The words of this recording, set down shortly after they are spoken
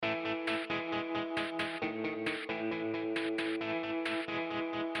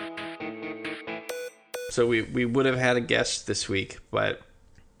So we would have had a guest this week, but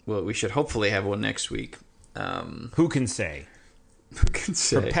we should hopefully have one next week. Who can say? Who can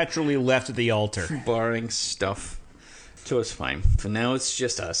say? Perpetually left at the altar. Barring stuff. So it's fine. For now, it's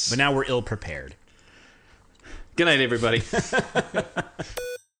just us. But now we're ill-prepared. Good night, everybody.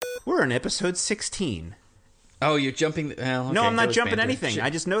 We're on episode 16. Oh, you're jumping... okay, no, I'm not jumping anything. I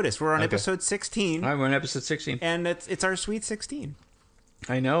just noticed. We're on episode 16. All right, we're on episode 16. And it's our sweet 16.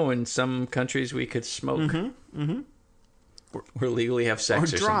 I know. In some countries, we could smoke. Or legally have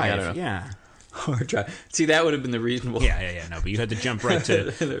sex or drive, something. I don't know. Yeah. Or drive. See, that would have been the reasonable... Yeah. No, but you had to jump right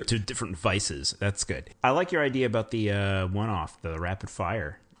to different vices. That's good. I like your idea about the one-off, the rapid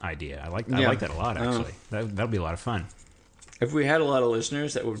fire idea. I like that a lot, actually. That'll be a lot of fun. If we had a lot of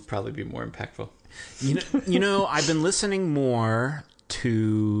listeners, that would probably be more impactful. You know, I've been listening more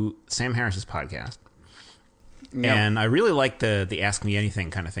to Sam Harris's podcast. Yep. And I really like the Ask Me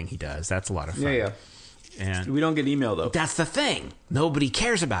Anything kind of thing he does. That's a lot of fun. Yeah. And we don't get email, though. That's the thing. Nobody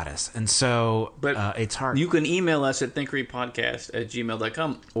cares about us. And so it's hard. You can email us at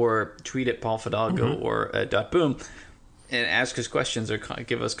thinkerypodcast@gmail.com or tweet at Paul Fidalgo or @boom and ask us questions or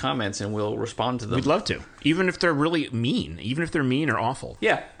give us comments, and we'll respond to them. We'd love to. Even if they're really mean. Even if they're mean or awful.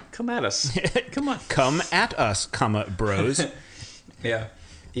 Yeah. Come at us. Come on. Come at us, bros. Yeah.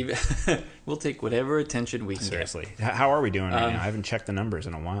 We'll take whatever attention we can Seriously. How are we doing right now? I haven't checked the numbers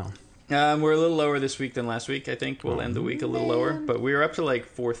in a while. We're a little lower this week than last week, I think. We'll end the week a little lower. But we were up to like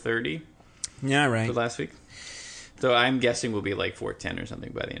 430. Yeah, right. For last week. So I'm guessing we'll be like 410 or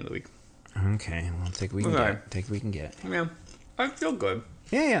something by the end of the week. Okay. Well, take what we can get. Take what we can get. Yeah. I feel good.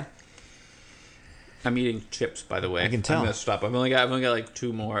 Yeah. I'm eating chips, by the way. I can tell. I'm gonna stop. I've only got like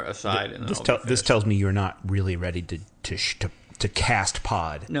 2 more aside, and then this tells me you're not really ready to cast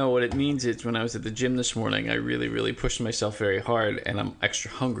pod. No, what it means is when I was at the gym this morning, I really, really pushed myself very hard, and I'm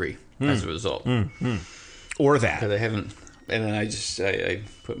extra hungry as a result. Or that. Because I haven't. And then I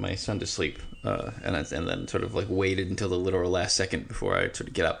put my son to sleep, and then sort of like waited until the literal last second before I sort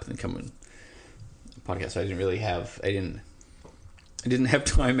of get up and come in podcast. So I didn't have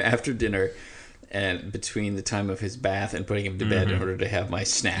time after dinner. And between the time of his bath and putting him to bed in order to have my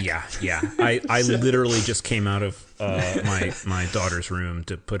snack. Yeah. I literally just came out of my daughter's room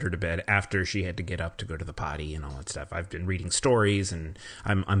to put her to bed after she had to get up to go to the potty and all that stuff. I've been reading stories, and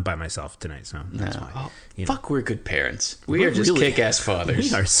I'm by myself tonight, so that's why. Oh, fuck, we're good parents. We are just really kick-ass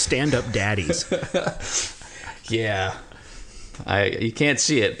fathers. We are stand-up daddies. Yeah. You can't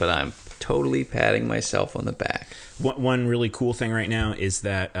see it, but I'm totally patting myself on the back. One really cool thing right now is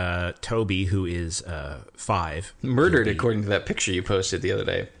that Toby, who is 5... Murdered, according to that picture you posted the other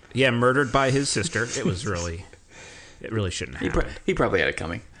day. Yeah, murdered by his sister. It was really... It really shouldn't happen. He probably had it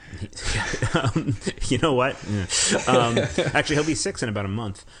coming. You know what? Actually, he'll be 6 in about a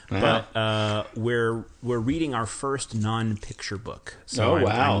month. But we're reading our first non-picture book. So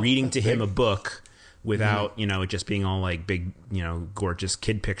I'm reading to him a book without, it just being all like big, gorgeous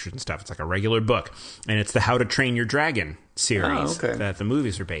kid pictures and stuff. It's like a regular book. And it's the How to Train Your Dragon series that the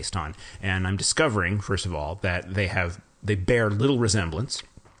movies are based on. And I'm discovering, first of all, that they bear little resemblance.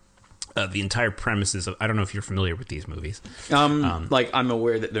 The entire premise is, I don't know if you're familiar with these movies. I'm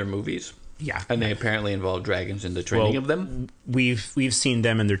aware that they're movies. Yeah. And they apparently involve dragons in the training of them. We've seen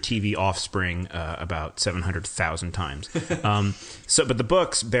them and their TV offspring about 700,000 times. But the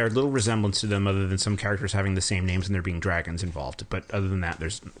books bear little resemblance to them other than some characters having the same names and there being dragons involved. But other than that,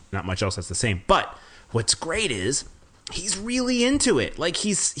 there's not much else that's the same. But what's great is he's really into it. Like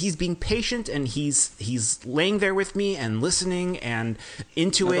he's being patient and he's laying there with me and listening and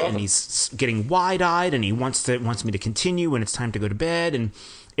into it, and he's getting wide-eyed and he wants me to continue when it's time to go to bed, and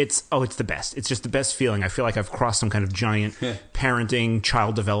it's the best. It's just the best feeling. I feel like I've crossed some kind of giant parenting,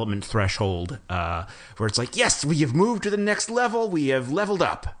 child development threshold where it's like, yes, we have moved to the next level. We have leveled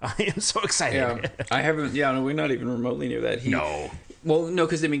up. I am so excited. Yeah, I haven't. Yeah, no, we're not even remotely near that. No. Well, no,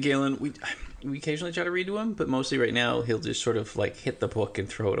 because Galen, we occasionally try to read to him, but mostly right now he'll just sort of like hit the book and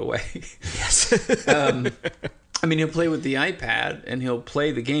throw it away. Yes. He'll play with the iPad and he'll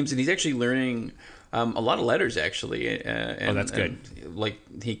play the games, and he's actually learning a lot of letters actually. That's good. And,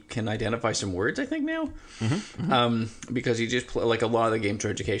 he can identify some words, I think now, because he just like a lot of the games are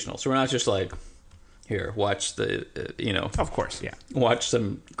educational. So we're not just like, here, watch the Of course, yeah. Watch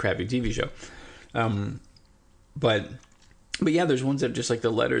some crappy TV show, but yeah, there's ones that are just like the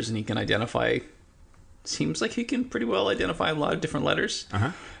letters, and he can identify. Seems like he can pretty well identify a lot of different letters,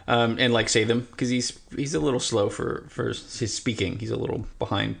 and like say them, because he's a little slow for his speaking. He's a little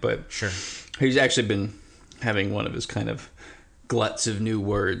behind, but sure, he's actually been having one of his kind of gluts of new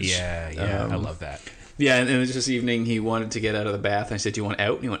words. Yeah, I love that. Yeah, and it was this evening he wanted to get out of the bath, and I said, "Do you want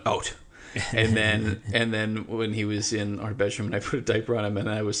out?" And he went, "Out." And then when he was in our bedroom and I put a diaper on him and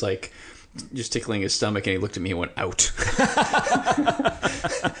I was like just tickling his stomach and he looked at me and went out.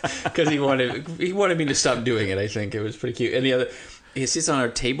 Because he wanted me to stop doing it. I think it was pretty cute. And he sits on our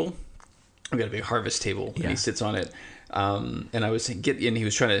table. We got a big harvest table, and he sits on it. And I was saying, I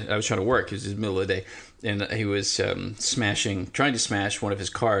was trying to work. It was the middle of the day, and he was trying to smash one of his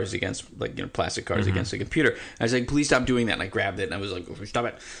cars against, plastic cars against the computer. I was like, please stop doing that. And I grabbed it, and I was like, stop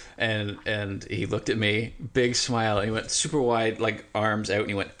it. And he looked at me, big smile, and he went super wide, arms out, and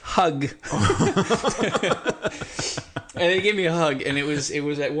he went, hug. And he gave me a hug, and it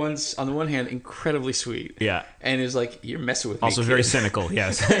was at once, on the one hand, incredibly sweet. Yeah. And it was like, you're messing with me. Also very cynical,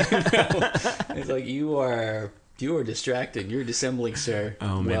 yes. It's like, you are distracted. You're dissembling, sir.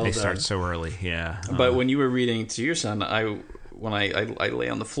 Oh, man, they start so early, yeah. But when you were reading to your son, when I lay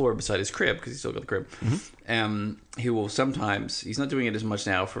on the floor beside his crib, because he's still got the crib, he will sometimes, he's not doing it as much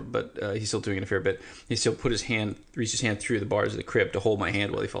now, but he's still doing it a fair bit, he still reach his hand through the bars of the crib to hold my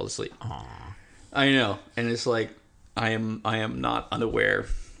hand while he falls asleep. Aww. I know. And it's like, I am not unaware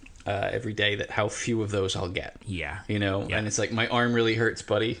every day that how few of those I'll get. Yeah. And it's like, my arm really hurts,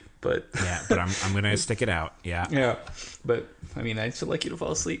 buddy. But yeah, but I'm gonna stick it out. Yeah. Yeah. But I mean, I'd still like you to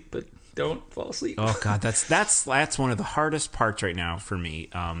fall asleep, but don't fall asleep. Oh God, that's one of the hardest parts right now for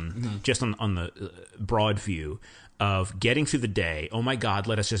me. Just on the broad view of getting through the day. Oh my God,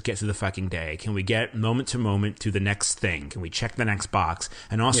 let us just get through the fucking day. Can we get moment to moment to the next thing? Can we check the next box?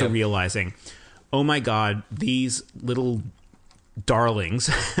 And also realizing, oh my God, these little darlings,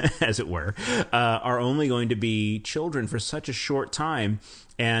 as it were, are only going to be children for such a short time.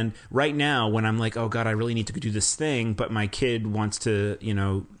 And right now, when I'm like, oh God, I really need to do this thing, but my kid wants to,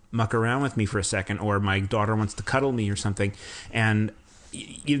 muck around with me for a second, or my daughter wants to cuddle me or something, and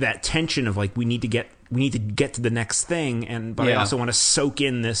that tension of we need to get to the next thing, but I also want to soak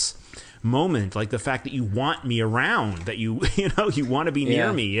in this moment, like the fact that you want me around, that you want to be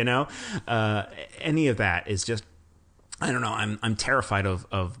near me, any of that is just, I don't know. I'm terrified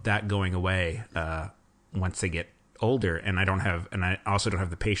of that going away once they get older, and I also don't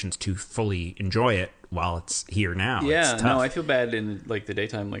have the patience to fully enjoy it while it's here now. Yeah, no, I feel bad in the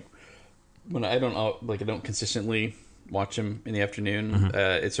daytime, when I don't consistently watch him in the afternoon.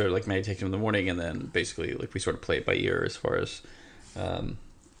 It's sort of maybe take him in the morning, and then basically we sort of play it by ear as far as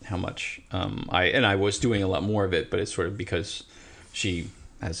how much I was doing a lot more of it, but it's sort of because she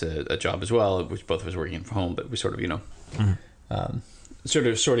has a job as well, which both of us working from home, but we sort of sort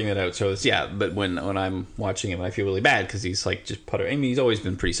of sorting that out. So it's, but when I'm watching him, I feel really bad because he's just puttering. I mean, he's always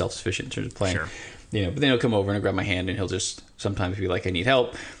been pretty self-sufficient in terms of playing. Sure. But then he'll come over and grab my hand, and he'll just sometimes be like, I need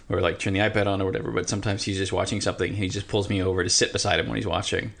help, or turn the iPad on or whatever. But sometimes he's just watching something, and he just pulls me over to sit beside him when he's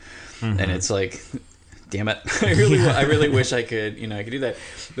watching. And it's like, damn it. I really wish I could, I could do that.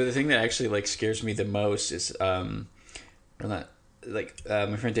 But the thing that actually scares me the most is, my friend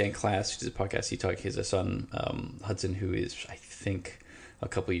Dan Class, who does a podcast, he has a son, Hudson, who is, I think, a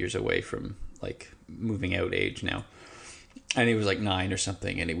couple years away from moving out age now, and he was 9 or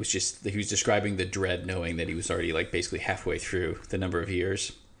something, and he was describing the dread knowing that he was already basically halfway through the number of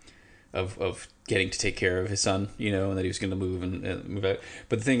years of getting to take care of his son, and that he was going to move and move out.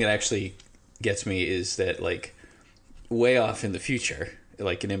 But the thing that actually gets me is that way off in the future,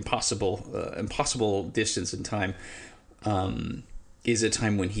 an impossible distance in time, is a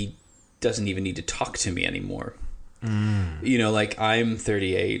time when he doesn't even need to talk to me anymore. I'm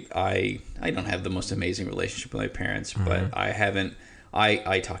 38. I don't have the most amazing relationship with my parents, but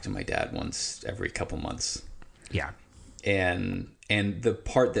I talk to my dad once every couple months. Yeah. And the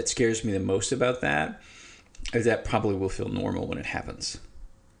part that scares me the most about that is that probably will feel normal when it happens.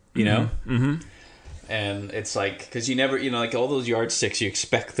 You know? Mm-hmm. And it's because you never, all those yardsticks, you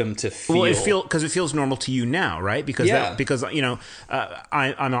expect them to feel. Well, because it feels normal to you now, right? Because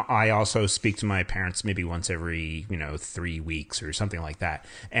I also speak to my parents maybe once every 3 weeks or something like that,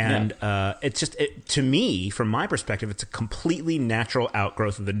 and it's just to me, from my perspective, it's a completely natural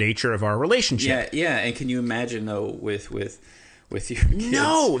outgrowth of the nature of our relationship. Yeah. And can you imagine though with your kids?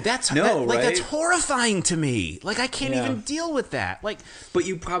 No, that's horrifying to me. I can't even deal with that. But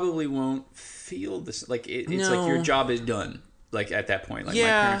you probably won't feel this. It's your job is done. At that point, my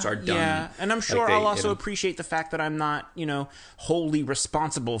parents are done. Yeah, and I'm sure I'll also appreciate the fact that I'm not, wholly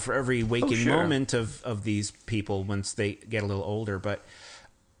responsible for every waking moment of these people once they get a little older. But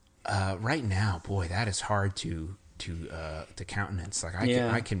right now, boy, that is hard to countenance.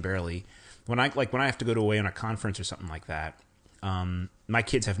 I can barely when I have to go away on a conference or something like that. my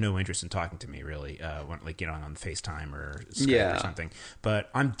kids have no interest in talking to me really, when, like, you know, on FaceTime or Skype or something. But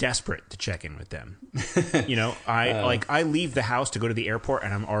I'm desperate to check in with them. You know, I leave the house to go to the airport,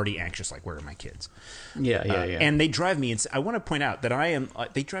 and I'm already anxious. Like, where are my kids? Yeah. And they drive me. I want to point out that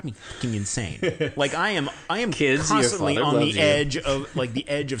they drive me fucking insane. Like, I am Kids, constantly on the edge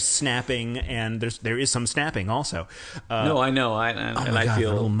you. of snapping, and there is some snapping also. No, I know. I feel they're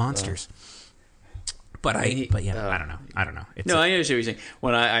little monsters. But I don't know. I know what you're saying.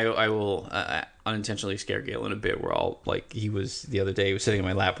 When I will unintentionally scare Galen a bit, where the other day he was sitting in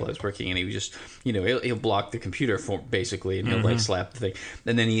my lap while I was working, and he was just, you know, he'll block the computer for basically, and he'll like slap the thing,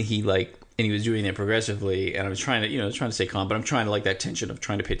 and then he was doing it progressively, and I was trying to stay calm, but I'm trying to, like, that tension of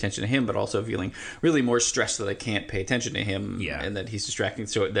trying to pay attention to him, but also feeling really more stressed that I can't pay attention to him, and that he's distracting,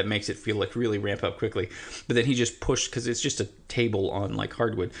 so that makes it feel like really ramp up quickly. But then he just pushed, because it's just a table on like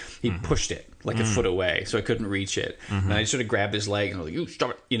hardwood, he pushed it like a foot away, so I couldn't reach it, and I sort of grabbed his leg and I was like, "You stop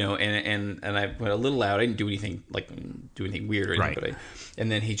it," you know, and I went a little loud. I didn't do anything weird or anything, but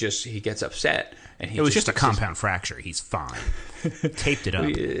and then he gets upset, and it was just a compound fracture. He's fine. Taped it up.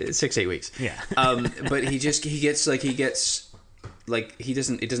 6-8 weeks. Yeah. But it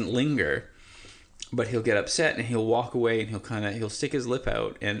doesn't linger, but he'll get upset and he'll walk away and he'll stick his lip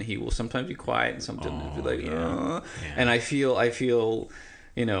out, and he will sometimes be quiet and sometimes be like, and I feel,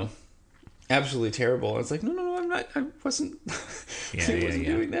 you know, absolutely terrible. I was like, no, I'm not. I wasn't.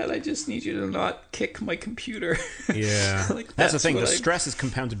 Doing that. I just need you to not kick my computer. Yeah, like, that's the thing. The stress is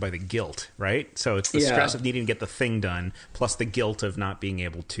compounded by the guilt, right? So it's the stress of needing to get the thing done, plus the guilt of not being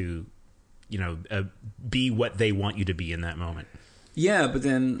able to, you know, be what they want you to be in that moment. Yeah, but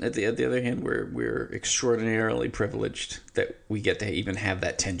then at the other hand, we're extraordinarily privileged that we get to even have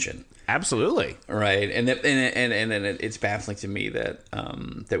that tension. Absolutely. Right, and then it's baffling to me that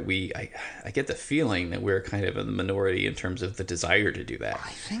I get the feeling that we're kind of in the minority in terms of the desire to do that. I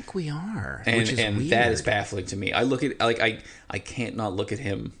think we are, and which is weird. That is baffling to me. I look at I can't not look at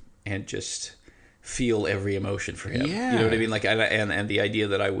him and just feel every emotion for him. Yeah. You know what I mean? Like, and the idea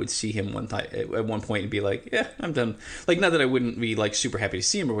that I would see him at one point and be like, yeah, I'm done. Like, not that I wouldn't be like super happy to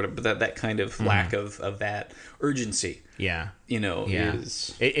see him or whatever, but that kind of lack of that urgency. Yeah. You know,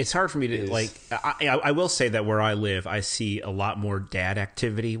 it's hard for me to like. I will say that where I live, I see a lot more dad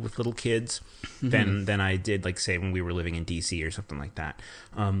activity with little kids than I did, like, say, when we were living in DC or something like that.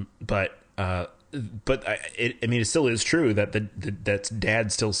 But it still is true that that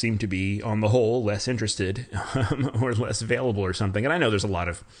dads still seem to be, on the whole, less interested or less available or something. And I know there's a lot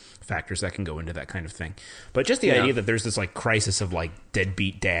of factors that can go into that kind of thing. But just the idea that there's this, like, crisis of, like,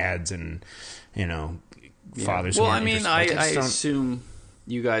 deadbeat dads and, you know, fathers. Well, I mean, I assume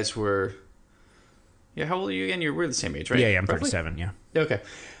you guys were. Yeah, how old are you again? We're the same age, right? Yeah, I'm 37. Yeah. Okay.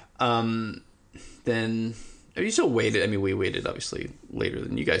 Then. You still waited. I mean, we waited obviously later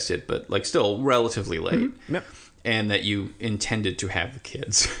than you guys did, but, like, still relatively late. Mm-hmm. Yep. And that you intended to have the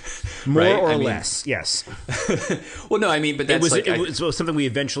kids, more right? or less. Yes. Well, no, I mean, but that's it was something we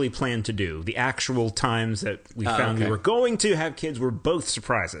eventually planned to do. The actual times that we found we were going to have kids were both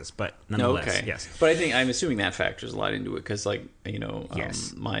surprises, but nonetheless, yes. But I'm assuming that factors a lot into it because, like, you know,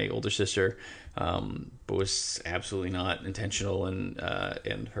 my older sister was absolutely not intentional, and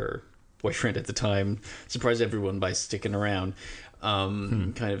her boyfriend at the time surprised everyone by sticking around,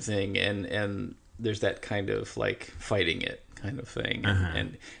 kind of thing, and there's that kind of, like, fighting it kind of thing,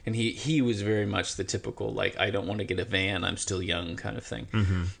 and he was very much the typical, like, I don't want to get a van, I'm still young kind of thing,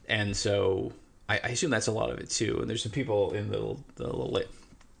 and so I assume that's a lot of it too. And there's some people in the little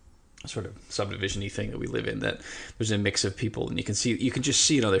sort of subdivision-y thing that we live in that there's a mix of people, and you can just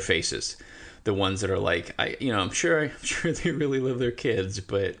see it on their faces, the ones that are like, I'm sure they really love their kids,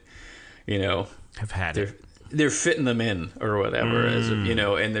 but, you know, have had they're fitting them in or whatever, as you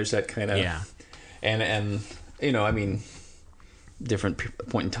know, and there's that kind of and you know, I mean, different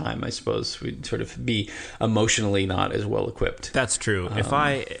point in time, I suppose we'd sort of be emotionally not as well equipped. That's true.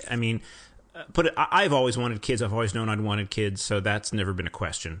 But I've always wanted kids. I've always known I'd wanted kids, so that's never been a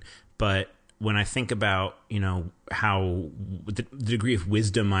question. But when I think about, you know, how the degree of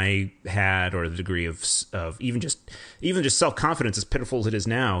wisdom I had, or the degree of even just self-confidence, as pitiful as it is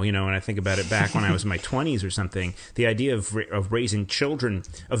now, you know, and I think about it back when I was in my 20s or something, the idea of raising children,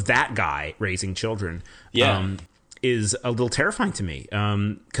 of that guy raising children, is a little terrifying to me.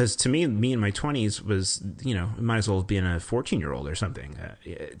 Because to me in my 20s was, you know, it might as well have been a 14-year-old or something.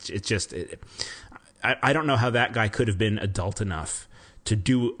 I don't know how that guy could have been adult enough to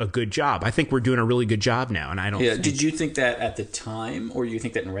do a good job. I think we're doing a really good job now, and I don't. Yeah. Did you think that at the time, or do you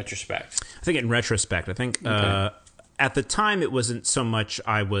think that in retrospect? I think in retrospect. I think at the time it wasn't so much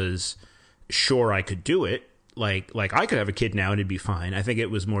I was sure I could do it. like I could have a kid now and it'd be fine. I think it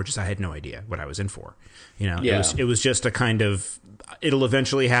was more just I had no idea what I was in for. It was just a kind of it'll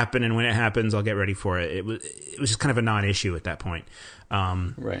eventually happen, and when it happens, I'll get ready for it. It was just kind of a non-issue at that point.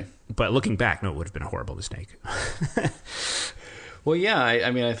 Right. But looking back, no, it would have been a horrible mistake. Well, yeah,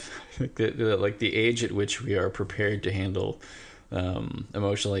 I think that like the age at which we are prepared to handle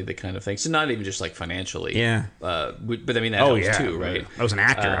emotionally the kind of things, so not even just like financially. Yeah. But I mean that helps too, right? I was an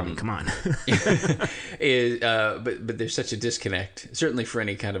actor. I mean, come on. But there's such a disconnect, certainly for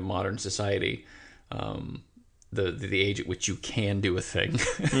any kind of modern society. The age at which you can do a thing,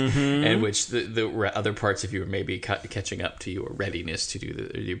 and which the other parts of you are maybe catching up to your readiness to do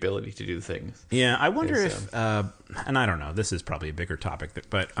the ability to do the things. Yeah, I wonder if, and I don't know, this is probably a bigger topic,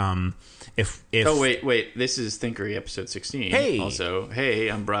 but if oh wait, this is Thinkery episode 16. Hey, also, hey,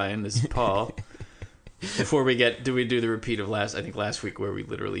 I'm Brian. This is Paul. Before we do we do the repeat of last week where we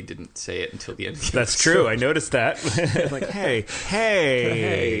literally didn't say it until the end of the That's episode. True. I noticed that. Like,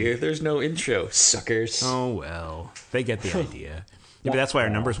 hey, there's no intro, suckers. Oh, well, they get the idea. Maybe that's why our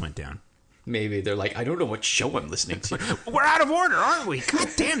numbers went down. Maybe they're like, I don't know what show I'm listening to. We're out of order, aren't we? God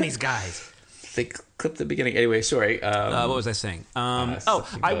damn these guys. They clipped the beginning. Anyway, sorry. What was I saying?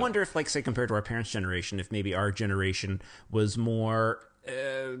 I wonder if, like, say, compared to our parents' generation, if maybe our generation was more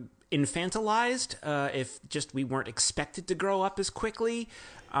infantilized, if just we weren't expected to grow up as quickly,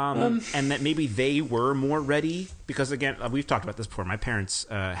 and that maybe they were more ready. Because again, we've talked about this before. My parents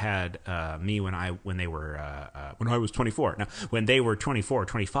had me when I was 24. Now, when they were 24 or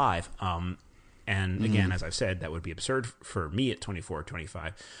 25. And again, as I've said, that would be absurd for me at 24 or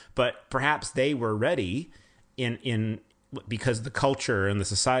 25. But perhaps they were ready because the culture and the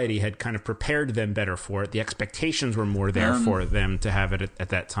society had kind of prepared them better for it. The expectations were more there for them to have it at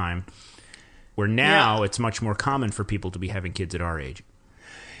that time. Where now it's much more common for people to be having kids at our age.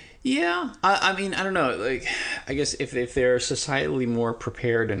 Yeah, I mean, I don't know. Like, I guess if they're societally more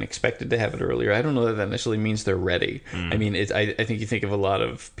prepared and expected to have it earlier, I don't know that necessarily means they're ready. I mean, I think you think of a lot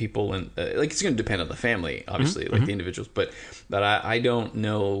of people, and like it's going to depend on the family, obviously, like the individuals. But I don't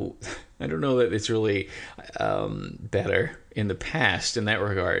know. I don't know that it's really better in the past in that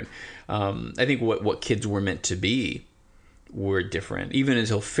regard. I think what kids were meant to be were different, even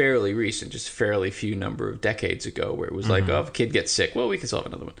until fairly recent, just fairly few number of decades ago, where it was like, oh, if a kid gets sick, well, we can solve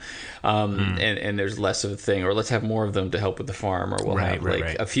another one. And there's less of a thing, or let's have more of them to help with the farm, or we'll have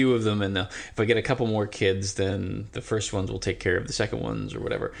a few of them, and if I get a couple more kids, then the first ones will take care of the second ones, or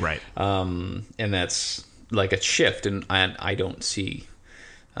whatever. Right. And that's like a shift, and I don't see,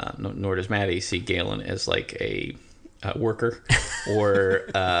 nor does Maddie see Galen as like a worker, or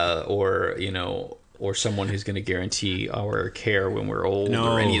someone who's going to guarantee our care when we're old,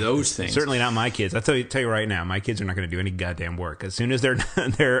 or any of those things. Certainly not my kids. I tell you right now, my kids are not going to do any goddamn work. As soon as they're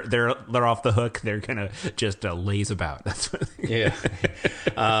off the hook, they're going to just laze about. That's what. Yeah.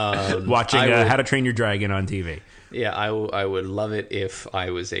 Watching How to Train Your Dragon on TV. Yeah, I would love it if I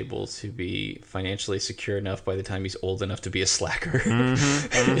was able to be financially secure enough by the time he's old enough to be a slacker. I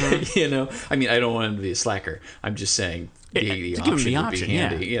mean, I don't want him to be a slacker. I'm just saying the option would be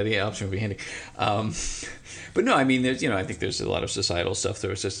handy. Yeah, the option would be handy. But no, I mean, there's I think there's a lot of societal stuff.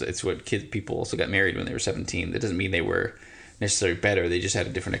 It's what people also got married when they were 17. That doesn't mean they were necessarily better. They just had a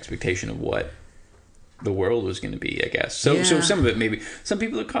different expectation of what the world was going to be, I guess. So some of it, maybe some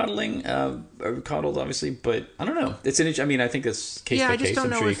people are coddling, are coddled, obviously, but I don't know. It's I mean, I think that's case by case. I just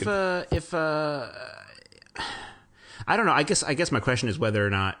don't know if I don't know. I guess my question is whether or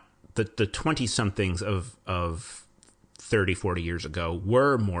not the 20-somethings of 30, 40 years ago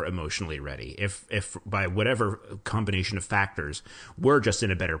were more emotionally ready. If by whatever combination of factors, we're just in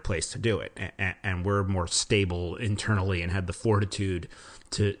a better place to do it, and we're more stable internally and had the fortitude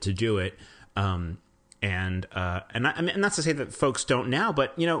to do it. And I mean, not to say that folks don't now,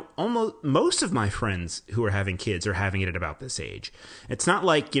 but almost most of my friends who are having kids are having it at about this age. It's not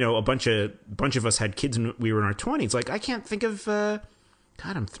like a bunch of us had kids when we were in our 20s. Like I can't think of God,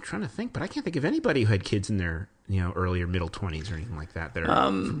 I'm trying to think, but I can't think of anybody who had kids in their early or middle 20s or anything like that are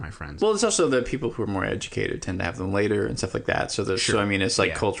from my friends. Well, it's also the people who are more educated tend to have them later and stuff like that. So I mean, it's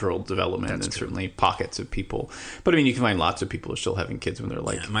like cultural development. That's and certainly pockets of people. But I mean, you can find lots of people who are still having kids when they're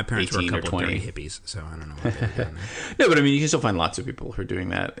like my parents 18 were a couple or 20. of dirty hippies, so I don't know what they're doing there. No, but I mean, you can still find lots of people who are doing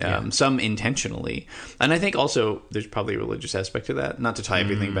that. Some intentionally, and I think also there's probably a religious aspect to that. Not to tie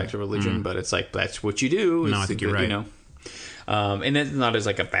everything back to religion, but it's like that's what you do. No, I think you're right. And that's not as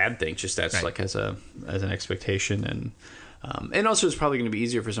like a bad thing, just that's like as an expectation, and also it's probably going to be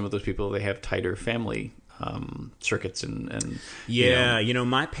easier for some of those people if they have tighter family circuits and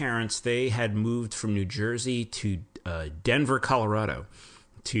my parents, they had moved from New Jersey to Denver, Colorado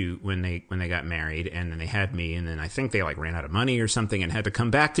to when they got married, and then they had me, and then I think they like ran out of money or something and had to come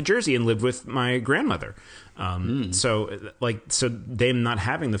back to Jersey and live with my grandmother. So them not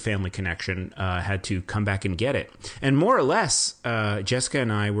having the family connection had to come back and get it. And more or less, Jessica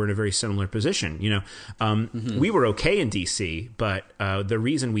and I were in a very similar position. We were okay in DC, but the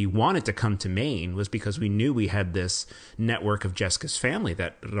reason we wanted to come to Maine was because we knew we had this network of Jessica's family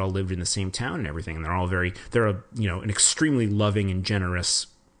that all lived in the same town and everything, and they're an extremely loving and generous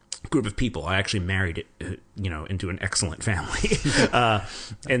group of people. I actually married it, into an excellent family,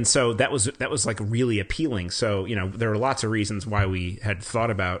 and so that was like really appealing. So there are lots of reasons why we had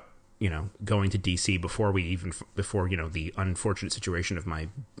thought about going to DC before the unfortunate situation of my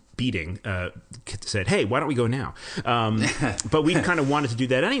beating said, hey, why don't we go now? But we kind of wanted to do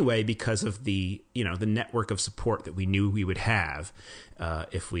that anyway because of the the network of support that we knew we would have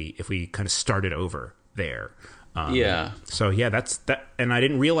if we kind of started over there. So that's that, and I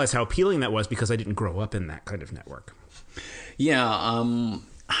didn't realize how appealing that was because I didn't grow up in that kind of network.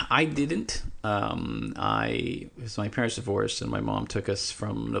 I didn't. Because my parents divorced, and my mom took us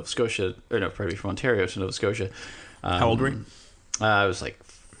from Nova Scotia, from Ontario to Nova Scotia. How old were you? I was like,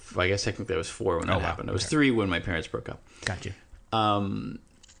 I guess technically I was 4 when that happened. I was 3 when my parents broke up. Gotcha. And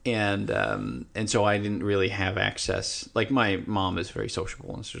so I didn't really have access. Like my mom is very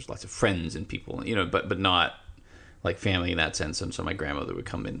sociable, and so there's lots of friends and people, but not like family in that sense. And so my grandmother would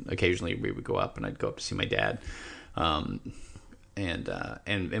come in occasionally. We would go up, and I'd go up to see my dad. And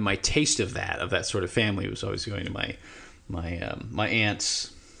my taste of that sort of family was always going to my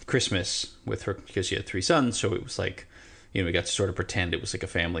aunt's Christmas with her, because she had 3 sons. So it was like, we got to sort of pretend it was like a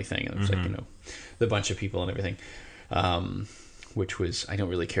family thing, and it was like the bunch of people and everything. Which was, I don't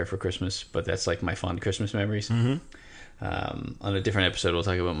really care for Christmas, but that's like my fond Christmas memories. On a different episode, we'll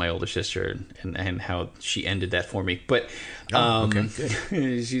talk about my older sister and how she ended that for me. But okay,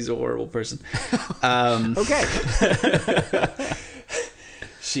 good. She's a horrible person. Okay.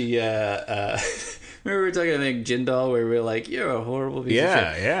 She remember we were talking, I think, Jindal, where we were like, "You're a horrible piece of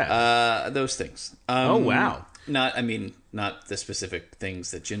shit." Yeah. Those things. Oh wow. Not the specific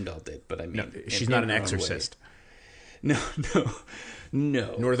things that Jindal did, but I mean, no, she's not an exorcist. No.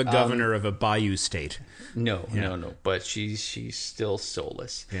 Nor the governor of a bayou state. No. But she's still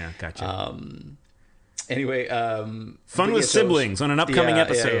soulless. Yeah, gotcha. Anyway, fun with siblings on an upcoming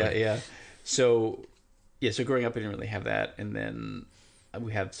episode. Yeah. So growing up, I didn't really have that, and then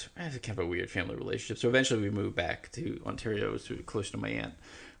we had kind of a weird family relationship. So eventually, we moved back to Ontario, close to my aunt.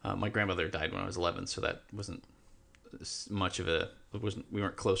 My grandmother died when I was 11, so that wasn't much of a. We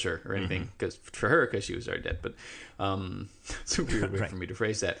weren't closer or anything because she was already dead. But it's a weird way for me to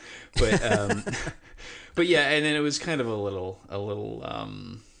phrase that. But yeah, and then it was kind of a little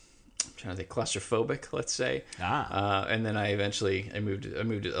I'm trying to think, claustrophobic, let's say. And then I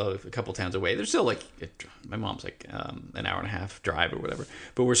moved a couple towns away. There's still my mom's like an hour and a half drive or whatever.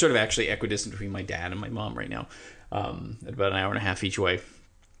 But we're sort of actually equidistant between my dad and my mom right now, at about an hour and a half each way.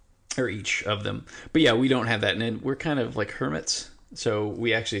 Or each of them. But yeah, we don't have that. And then we're kind of like hermits. So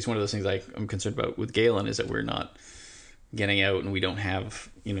it's one of those things I'm concerned about with Galen, is that we're not getting out, and we don't have,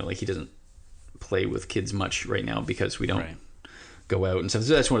 he doesn't play with kids much right now because we don't go out and stuff.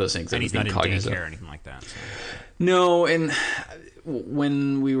 So that's one of those things. And he's not in daycare or anything like that. So. No, and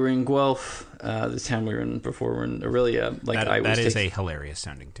when we were in Guelph, the town we were in before, we were in Aurelia, that is a hilarious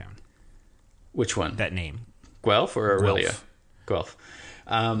sounding town. Which one? That name. Guelph or Aurelia? Guelph.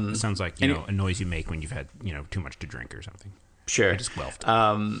 It sounds like a noise you make when you've had too much to drink or something. Sure. I just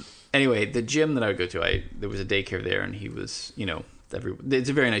Guelphed. Anyway, the gym that I would go to, there was a daycare there, and he was it's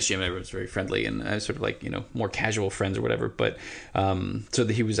a very nice gym. Everyone's very friendly, and I was sort of more casual friends or whatever. But so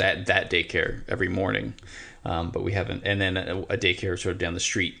that he was at that daycare every morning, but we haven't. And then a daycare sort of down the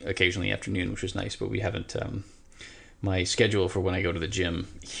street occasionally afternoon, which was nice. But we haven't. My schedule for when I go to the gym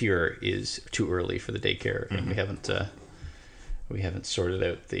here is too early for the daycare, and we haven't sorted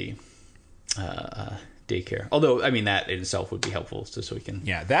out the daycare. Although, I mean, that in itself would be helpful, so we can.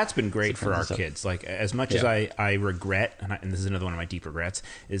 Yeah, that's been great for our kids. Like, as much as I regret, and this is another one of my deep regrets,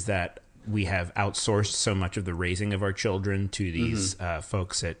 is that we have outsourced so much of the raising of our children to these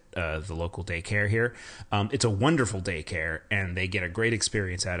folks at the local daycare here. It's a wonderful daycare, and they get a great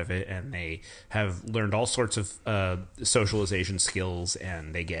experience out of it, and they have learned all sorts of socialization skills,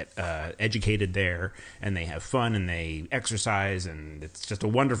 and they get educated there, and they have fun, and they exercise, and it's just a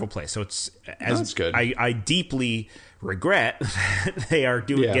wonderful place. So that's good. I deeply regret that they are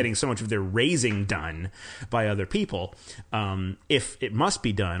getting so much of their raising done by other people. If it must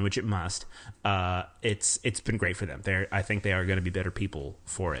be done, which it must, it's been great for them. I think they are going to be better people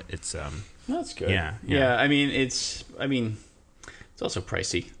for it. It's that's good. Yeah. I mean, it's It's also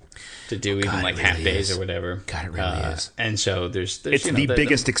pricey to do even like half days or whatever. God, it really is. And so there's it's the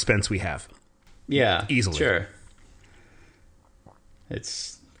biggest expense we have. Yeah, easily. Sure.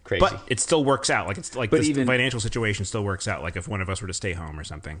 It's crazy, but it still works out. Like it's like but this even, financial situation still works out. Like if one of us were to stay home or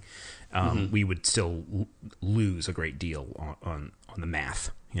something, we would still lose a great deal on the math.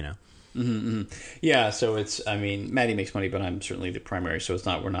 You know. Yeah. So it's. I mean, Maddie makes money, but I'm certainly the primary. So it's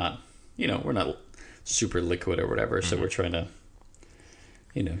not. We're not. We're not super liquid or whatever. So we're trying to.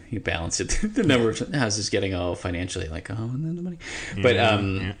 You balance it. The number of houses getting all financially like, and then the money. But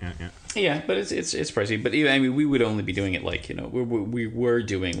yeah, but it's pricey. But even, I mean, we would only be doing it like, we were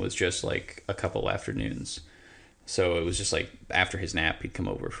doing was just like a couple afternoons. So it was just like after his nap, he'd come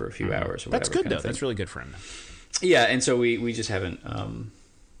over for a few hours or whatever. That's good though. That's really good for him. Yeah, and so we just haven't.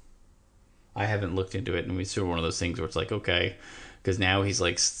 I haven't looked into it, and we sort of one of those things where it's like, okay. Because now he's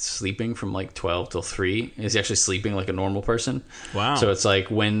like sleeping from like 12 till 3. He's actually sleeping like a normal person. Wow. So it's like,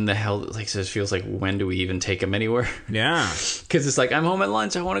 when the hell, like, it feels like, when do we even take him anywhere? Yeah. Because it's like, I'm home at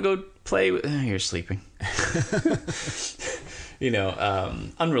lunch. I want to go play. You're sleeping.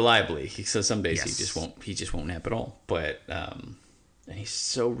 Unreliably. So some days he just won't nap at all. But, and he's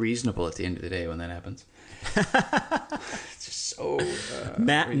so reasonable at the end of the day when that happens. It's just so.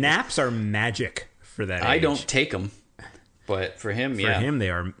 Naps are magic for that age. I don't take them. But for him, For him, they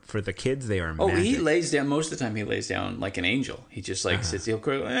are. For the kids, they are magic. He lays down. Most of the time, he lays down like an angel. He just like sits. He'll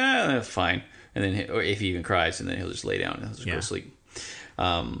cry. Fine. And then, or if he even cries, and then he'll just lay down and he'll just go to sleep.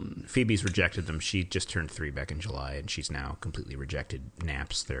 Phoebe's rejected them. She just turned 3 back in July, and she's now completely rejected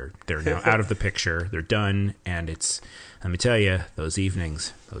naps. They're now out of the picture. They're done, and it's. Let me tell you, those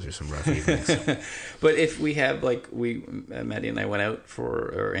evenings. Those are some rough evenings. But if we have Maddie and I went out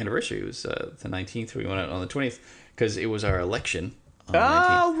for our anniversary. It was the 19th. We went out on the 20th. Because it was our election.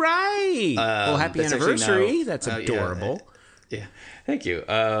 Oh, right. Well, happy anniversary. That's adorable. Yeah. Thank you.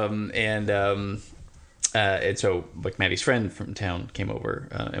 And so, like, Maddie's friend from town came over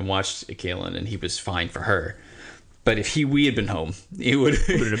and watched Cullen, and he was fine for her. But if we had been home, he would have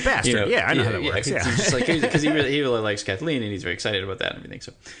been a bastard. I know how that works. Yeah. Because he really likes Kathleen, and he's very excited about that and everything.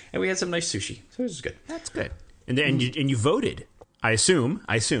 So, and we had some nice sushi. So it was good. That's good. And you voted. I assume.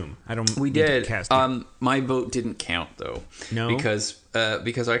 I don't. We did. My vote didn't count though. No, because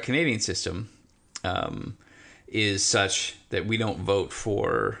our Canadian system is such that we don't vote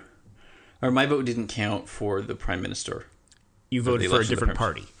for, or my vote didn't count for the prime minister. You voted for a different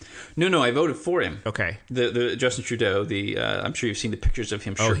party. No, I voted for him. Okay. The Justin Trudeau. I'm sure you've seen the pictures of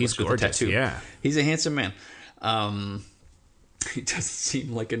him. Oh, he's gorgeous. With a tattoo. Yeah, he's a handsome man. He doesn't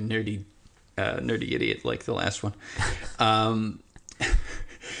seem like a nerdy idiot like the last one.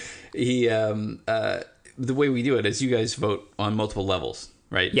 The way we do it is you guys vote on multiple levels,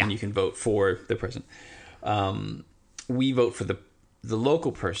 right? Yeah. And you can vote for the president. We vote for the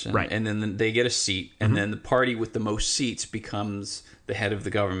local person, right? And then they get a seat, and then the party with the most seats becomes the head of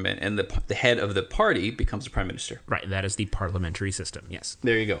the government, and the head of the party becomes the prime minister. Right. That is the parliamentary system. Yes.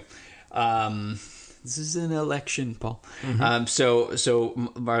 There you go. This is an election, Paul.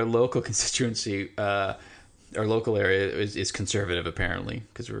 So our local constituency. Our local area is conservative, apparently,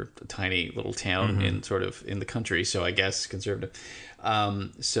 because we're a tiny little town in the country. So I guess conservative.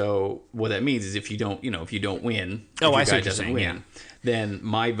 So what that means is if you don't win, if your guy doesn't win, then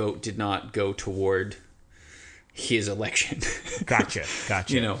my vote did not go toward his election. Gotcha.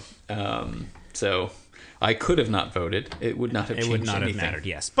 So I could have not voted. It would not have changed anything. It would not have mattered.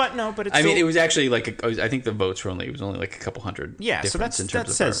 Yes, but it's. I mean, it was actually like I think the votes were only like a couple hundred. Yeah, so that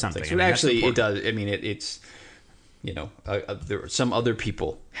says something. So actually, it does. I mean, it's. There were some other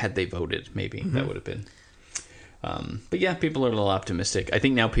people, had they voted, maybe that would have been. But yeah, people are a little optimistic. I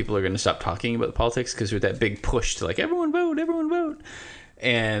think now people are going to stop talking about the politics because there's that big push to like, everyone vote.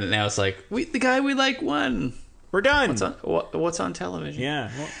 And now it's like, the guy we like won. We're done. What's on television? Yeah.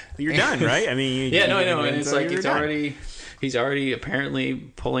 Well, you're done, right? I mean, I know. And it's like, he's already apparently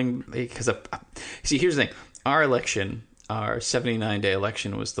pulling, because see, here's the thing. Our 79-day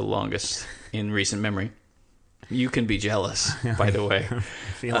election was the longest in recent memory. You can be jealous, by the way.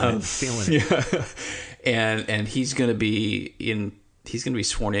 feeling it. Yeah. And he's going to be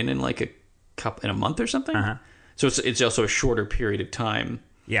sworn in like in a month or something. So it's also a shorter period of time.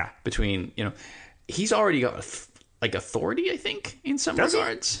 Yeah. Between, he's already got authority, I think, in some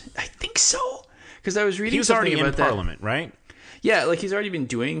regards. I think so. Because I was reading something about that. He was already in Parliament, right? Yeah, like he's already been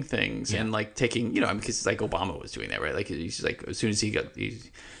doing things and like taking, because like Obama was doing that, right? Like he's like, as soon as he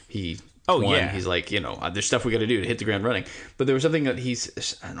won, he's like, there's stuff we got to do to hit the ground running. But there was something that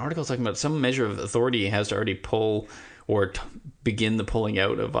an article talking about some measure of authority he has to already pull or begin the pulling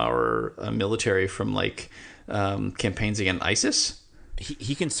out of our military from like campaigns against ISIS.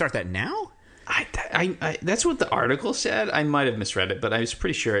 He can start that now? I that's what the article said. I might have misread it, but I was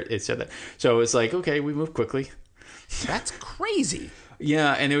pretty sure it said that. So it's like, okay, we move quickly. That's crazy.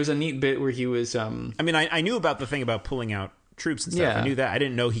 Yeah, and there was a neat bit where he was... I mean, I knew about the thing about pulling out troops and stuff. Yeah. I knew that. I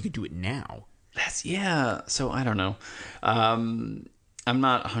didn't know he could do it now. So I don't know. I'm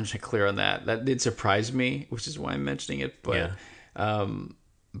not 100% clear on that. That did surprise me, which is why I'm mentioning it. But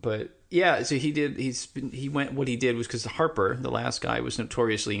so he went. What he did was because Harper, the last guy, was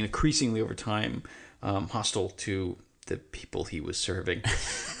notoriously and increasingly over time hostile to the people he was serving,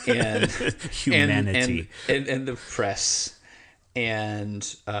 and humanity, and the press, and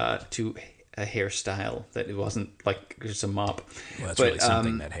to a hairstyle that it wasn't like just a mop. Well, that's really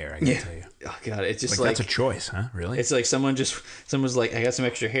something, that hair, I can tell you. Oh god, it's just like that's a choice, huh? Really? It's like someone's like, I got some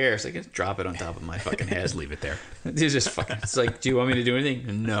extra hair. It's like, just drop it on top of my fucking head. Just leave it there. It's just fucking. It's like, do you want me to do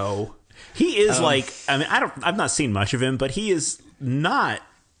anything? No. He is I've not seen much of him, but he is not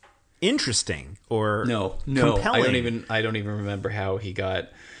interesting or compelling. I don't even remember how he got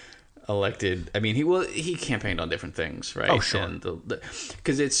elected. I mean, he campaigned on different things, right? Oh, sure.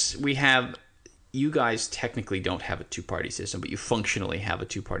 Because you guys technically don't have a two-party system, but you functionally have a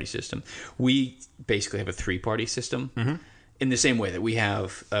two-party system. We basically have a three-party system. Mm-hmm. In the same way that we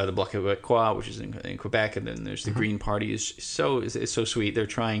have the Bloc Québécois, which is in Quebec, and then there's the Green Party. It's so sweet. They're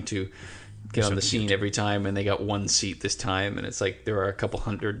trying to get on the scene every time, and they got one seat this time, and it's like there are a couple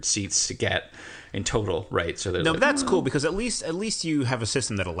hundred seats to get in total, right? So but that's cool because at least you have a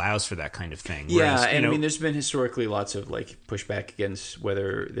system that allows for that kind of thing. Whereas, I mean, there's been historically lots of like pushback against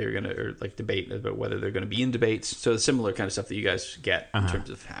whether they're gonna or like debate about whether they're gonna be in debates. So similar kind of stuff that you guys get in terms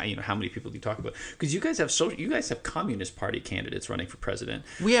of how many people do you talk about? Because you guys have Communist Party candidates running for president.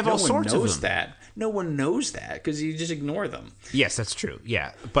 We have all sorts of them. No one knows that because you just ignore them. Yes, that's true.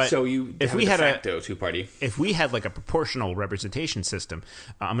 Yeah, but so if we had a two-party, if we had like a proportional representation system,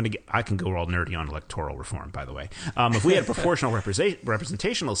 I can go all nerdy on electoral reform, by the way. If we had a proportional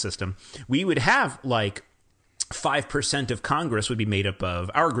representational system, we would have like 5% of Congress would be made up of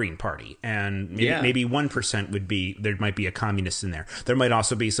our Green Party, and maybe 1% would be, there might be a communist in there. There might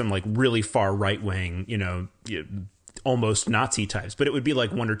also be some like really far right wing, almost Nazi types, but it would be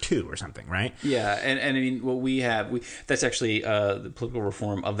like 1 or 2 or something, right? Yeah, and I mean, what we have, that's actually the political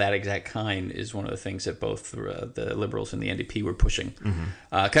reform of that exact kind is one of the things that both the Liberals and the NDP were pushing,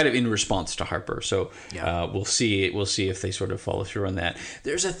 kind of in response to Harper. So we'll see if they sort of follow through on that.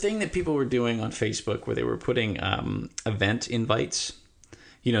 There's a thing that people were doing on Facebook where they were putting event invites.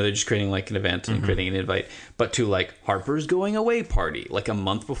 They're just creating like an event and creating an invite, but to like Harper's going away party, like a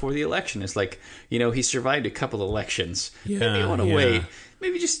month before the election. It's like, he survived a couple elections. Maybe you want to wait,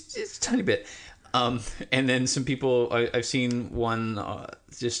 maybe just a tiny bit. And then some people, I've seen one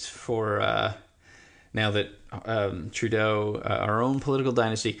just for now that Trudeau, our own political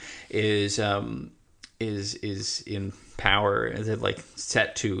dynasty, is in power, and they're like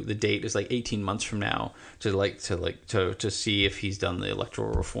set to the date is like 18 months from now to see if he's done the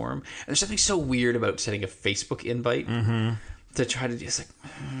electoral reform. And there's something so weird about setting a Facebook invite to try to do. It's like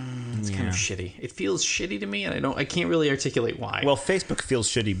it's kind of shitty. It feels shitty to me, and I can't really articulate why. Well, Facebook feels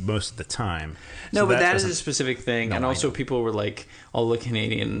shitty most of the time. No, but that is a specific thing. No, and also people were like, all the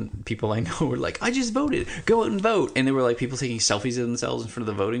Canadian people I know were like, I just voted, go out and vote. And they were like people taking selfies of themselves in front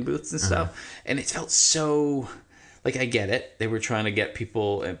of the voting booths and stuff. And it felt so, like, I get it. They were trying to get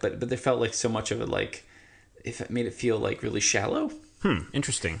people, but they felt like so much of it, like, if it made it feel like really shallow.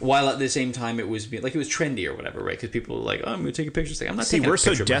 Interesting. While at the same time it was trendy or whatever, right? Because people were like, "Oh, I'm going to take a picture." It's like, I'm not. See, we're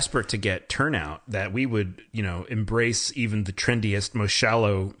so desperate to get turnout that we would, embrace even the trendiest, most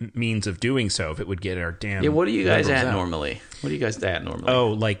shallow means of doing so if it would get our damn. Yeah, what are you guys at normally?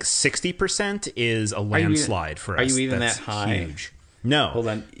 Oh, like 60% is a landslide for us. Are you even That's that high? Huge. No. Hold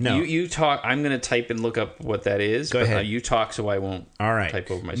on. No. You talk. I'm going to type and look up what that is. Go ahead. You talk so I won't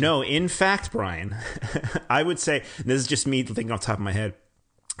type over myself. No, in fact, Brian, I would say, this is just me thinking off the top of my head,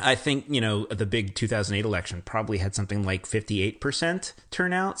 I think, the big 2008 election probably had something like 58%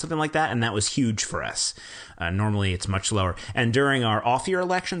 turnout, something like that, and that was huge for us. Normally, it's much lower. And during our off-year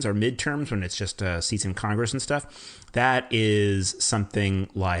elections, our midterms, when it's just seats in Congress and stuff, that is something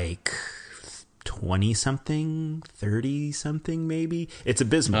like 20-something, 30-something maybe. It's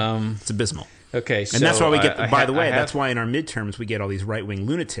abysmal. It's abysmal. Okay, so and that's why we get. By the way, that's why in our midterms we get all these right-wing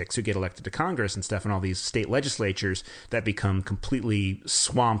lunatics who get elected to Congress and stuff, and all these state legislatures that become completely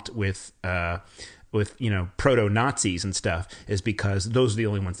swamped with proto-Nazis and stuff, is because those are the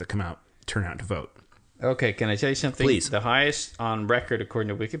only ones that turn out to vote. Okay, can I tell you something? Please. The highest on record,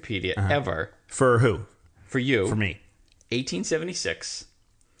 according to Wikipedia, ever. For who? For you. For me. 1876.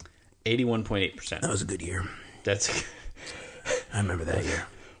 81.8%. That was a good year. That's I remember that year.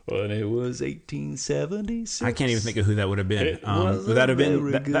 When it was 1876. I can't even think of who that would have been. Would that have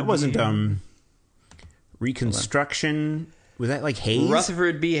been that wasn't Reconstruction? Was that like Hayes?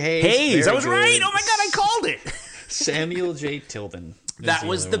 Rutherford B. Hayes. Hayes, I Very was good. right. Oh my god, I called it. Samuel J. Tilden. That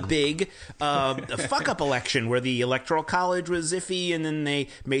was the big fuck-up election where the Electoral College was iffy, and then they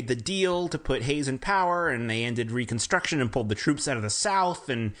made the deal to put Hayes in power, and they ended Reconstruction and pulled the troops out of the South,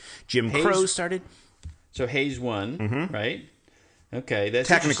 and Jim Crow started. So Hayes won, right? Okay, that's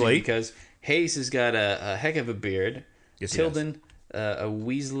technically because Hayes has got a heck of a beard. Yes, Tilden, a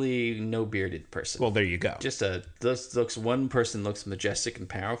Weasley, no bearded person. Well, there you go. Just one person looks majestic and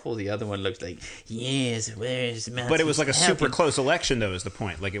powerful. The other one looks like, yes, where's the mountain? But it was like a super close election, though, is the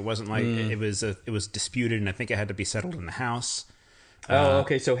point. Like, it wasn't like it was disputed, and I think it had to be settled in the House.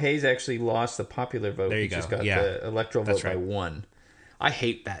 Okay. So Hayes actually lost the popular vote. There you he go. just got Yeah. the electoral vote That's by right. 1. I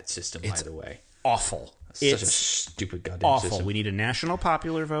hate that system, by the way. Awful. Such a stupid goddamn awful. system. We need a national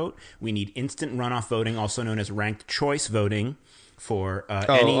popular vote. We need instant runoff voting, also known as ranked choice voting, for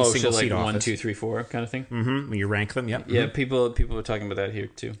any single so seat like office. 1, 2, 3, 4 kind of thing. When you rank them, yep. Yeah, people are talking about that here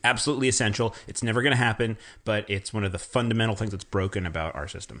too. Absolutely essential. It's never going to happen, but it's one of the fundamental things that's broken about our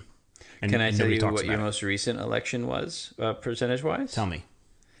system. And Can I tell nobody you talks what your about it. most recent election was, percentage-wise? Tell me.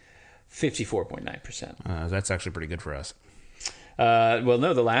 54.9%. That's actually pretty good for us. Well,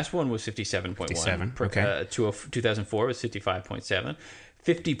 no, the last one was 57.1. 57, okay. 2004 was 55.7.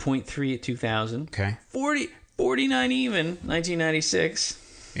 50.3 at 2000. Okay. 49 even,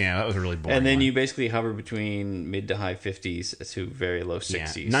 1996. Yeah, that was a really boring And then one. you basically hover between mid to high 50s to very low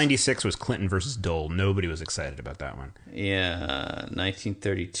 60s. 96 was Clinton versus Dole. Nobody was excited about that one. Yeah,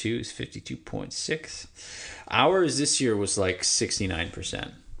 1932 is 52.6. Ours this year was like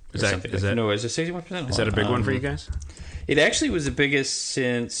 69%. Is that no, is it 61%? Is that a big one for you guys? It actually was the biggest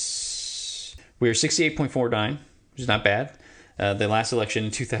since we were 68.49, which is not bad. The last election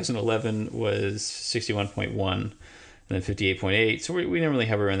in 2011 was 61.1, and then 58.8. So we didn't really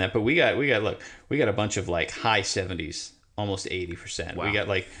hover around that, but we got a bunch of like high 70s, almost 80%. Wow. We got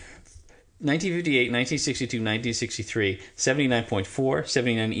like 1958, 1962, 1963, 79.4,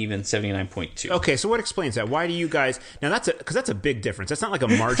 79 even, 79.2. Okay, so what explains that? Why do you guys now? Because that's a big difference. That's not like a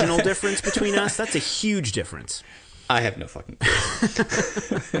marginal difference between us. That's a huge difference. I have no fucking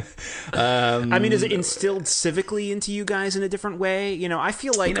clue. I mean, is it instilled civically into you guys in a different way? You know, I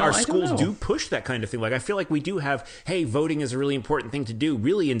feel like our schools do push that kind of thing. Like, I feel like we do have, hey, voting is a really important thing to do,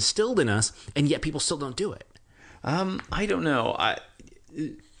 really instilled in us, and yet people still don't do it. I don't know. I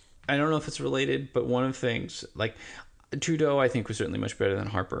don't know if it's related, but one of the things, like, Trudeau, I think, was certainly much better than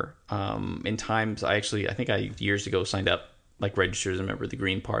Harper. In times, I think years ago signed up, like registered as a member of the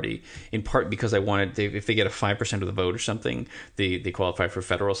Green Party, in part because I wanted, if they get a 5% of the vote or something, they qualify for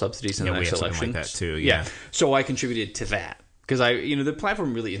federal subsidies in the next election. Like that too. Yeah. So I contributed to that because the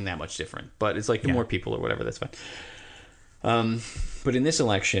platform really isn't that much different, but it's like the more people or whatever, that's fine. But in this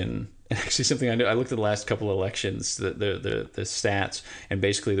election, and actually something I looked at the last couple of elections, the stats, and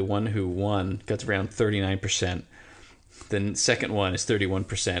basically the one who won got around 39%. The second one is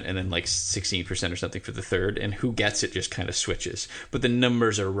 31%, and then like 16% or something for the third. And who gets it just kind of switches, but the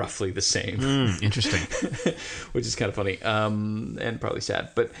numbers are roughly the same. Interesting, which is kind of funny and probably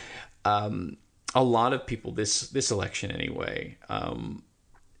sad. But a lot of people this election anyway,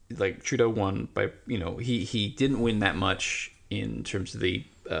 like Trudeau won by he didn't win that much in terms of the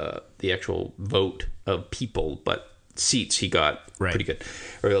actual vote of people, but seats he got pretty good,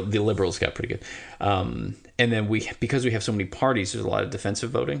 or the Liberals got pretty good. And then because we have so many parties, there's a lot of defensive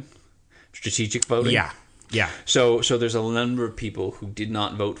voting, strategic voting. Yeah. So there's a number of people who didn't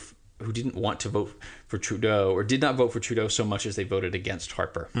want to vote for Trudeau, or did not vote for Trudeau so much as they voted against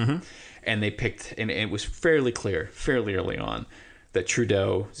Harper. Mm-hmm. And they picked, and it was fairly clear, fairly early on, that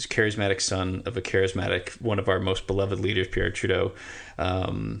Trudeau is a charismatic son of one of our most beloved leaders, Pierre Trudeau.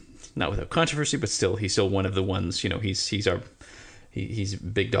 Not without controversy, but he's still one of the ones. He's a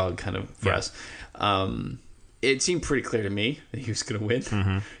big dog kind of for us. It seemed pretty clear to me that he was going to win.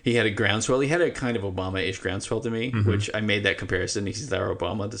 Mm-hmm. He had a groundswell. He had a kind of Obama-ish groundswell to me, which I made that comparison. He says, "Our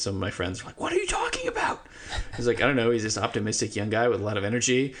Obama," to some of my friends. I'm like, what are you talking about? He's like, I don't know. He's this optimistic young guy with a lot of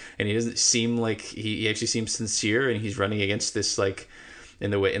energy, and he doesn't seem like he actually seems sincere. And he's running against this in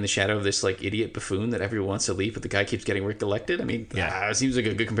the shadow of this like idiot buffoon that everyone wants to leave, but the guy keeps getting elected. I mean, it seems like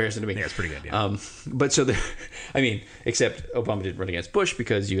a good comparison to me. Yeah, it's pretty good. Yeah. But so except Obama didn't run against Bush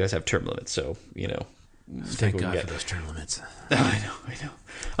because you guys have term limits. So thank God for those term limits. I know.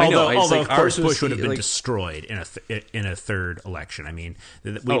 Although of course Bush would have been destroyed in a third election. I mean,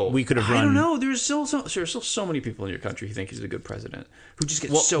 we could have run. I don't know. There's still so many people in your country who think he's a good president, who just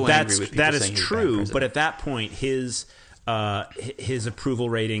get so angry with people. That is saying he's a bad true, president. but at that point, his his approval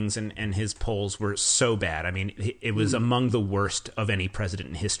ratings and his polls were so bad. I mean, it was among the worst of any president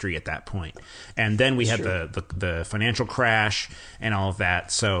in history at that point. And then we had the financial crash and all of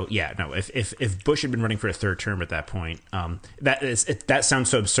that. So yeah, no, if Bush had been running for a third term at that point, that sounds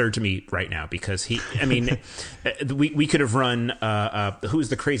so absurd to me right now, because we could have run who's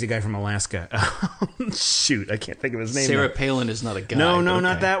the crazy guy from Alaska? Shoot, I can't think of his name. Sarah Palin is not a guy. No,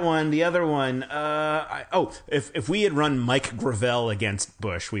 not that one. The other one. If we had run Mike Gravel against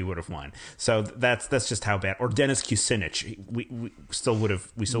Bush, we would have won. So that's just how bad. Or Dennis Kucinich, we still would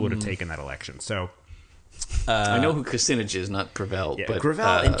have taken that election. So I know who Kucinich is, not Gravel. Yeah, but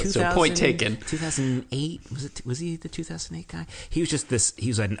Gravel in 2000, so point taken. 2008 was he the 2008 guy? He was just this. He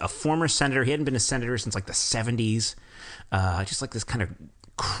was a former senator. He hadn't been a senator since like the 70s. Just like this kind of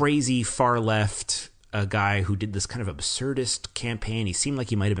crazy far left. A guy who did this kind of absurdist campaign. He seemed like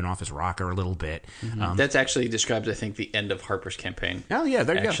he might have been off his rocker a little bit. Mm-hmm. That's actually describes, I think, the end of Harper's campaign. Oh yeah,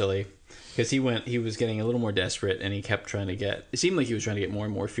 there you go. Actually, because he was getting a little more desperate, and he kept trying to get. It seemed like he was trying to get more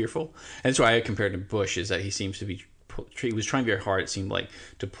and more fearful. And that's why I compared him to Bush, is that he seems to be. He was trying very hard, it seemed like,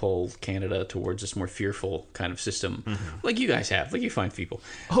 to pull Canada towards this more fearful kind of system, like you guys have, like you find people.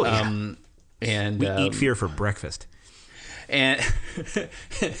 Oh yeah, and we eat fear for breakfast. And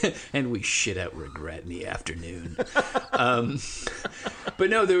and we shit out regret in the afternoon. But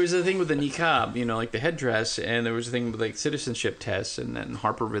no, there was a thing with the niqab, like the headdress, and there was a thing with like citizenship tests, and then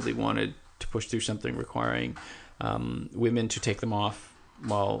Harper really wanted to push through something requiring women to take them off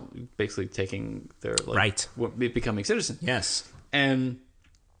while basically taking their becoming citizens. Yes, and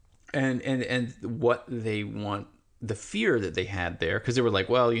what they want. The fear that they had there, because they were like,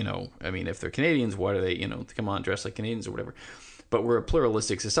 well, I mean, if they're Canadians, why do they, come on, dress like Canadians or whatever? But we're a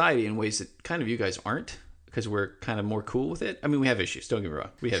pluralistic society in ways that kind of you guys aren't, because we're kind of more cool with it. I mean, we have issues. Don't get me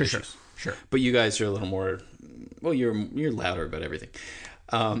wrong. We have issues. Sure. But you guys are a little more, well, you're louder about everything.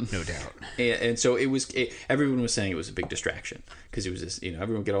 No doubt. And so everyone was saying it was a big distraction, because it was this,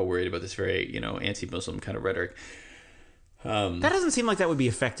 everyone would get all worried about this very, anti-Muslim kind of rhetoric. That doesn't seem like that would be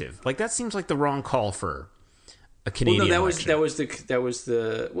effective. Like, that seems like the wrong call for a Canadian election. I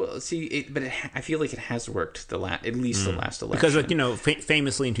feel like it has worked at least the last election. Because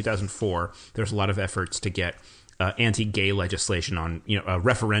famously in 2004, there's a lot of efforts to get anti-gay legislation on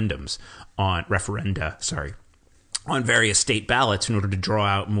referenda on various state ballots in order to draw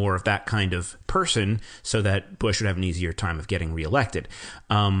out more of that kind of person, so that Bush would have an easier time of getting reelected.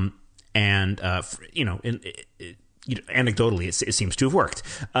 Anecdotally, it seems to have worked.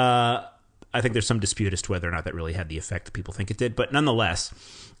 I think there's some dispute as to whether or not that really had the effect that people think it did. But nonetheless,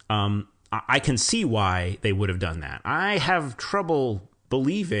 I can see why they would have done that. I have trouble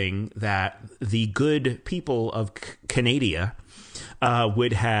believing that the good people of Canada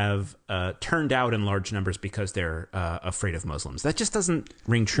would have turned out in large numbers because they're afraid of Muslims. That just doesn't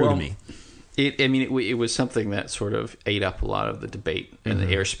ring true to me. It was something that sort of ate up a lot of the debate and the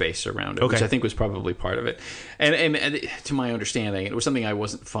airspace around it, which I think was probably part of it. And to my understanding, it was something I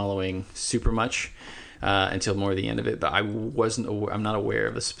wasn't following super much until more the end of it. But I'm not aware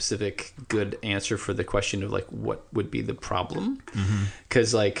of a specific good answer for the question of like what would be the problem,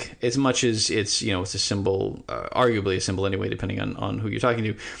 because like as much as it's it's a symbol, arguably a symbol anyway, depending on who you're talking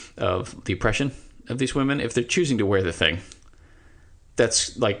to, of the oppression of these women. If they're choosing to wear the thing,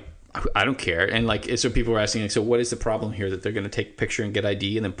 that's like. I don't care. And like, so people were asking, like, so what is the problem here, that they're going to take a picture and get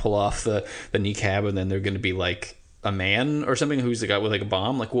ID and then pull off the niqab, and then they're going to be like a man or something who's the guy with like a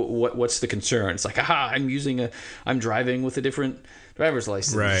bomb? Like, what's the concern? It's like, I'm driving with a different driver's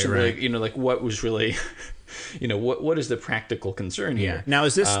license. Right. Like, like what was really, what is the practical concern here? Yeah. Now,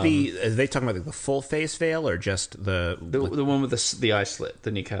 is this are they talking about the full face veil or just the one with the eye slit?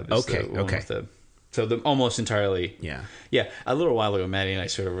 The niqab is the one with the... So almost entirely, yeah. A little while ago, Maddie and I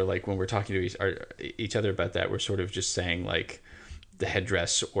sort of were like, when we're talking to each other about that, we're sort of just saying like the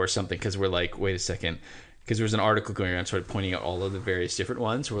headdress or something, because we're like, wait a second, because there was an article going around sort of pointing out all of the various different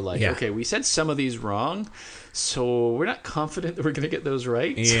ones. We're like, okay, we said some of these wrong, so we're not confident that we're going to get those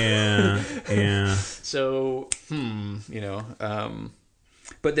right. Yeah. So,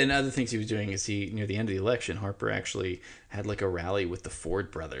 but then other things he was doing is near the end of the election, Harper actually had like a rally with the Ford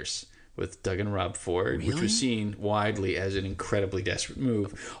brothers, with Doug and Rob Ford, which was seen widely as an incredibly desperate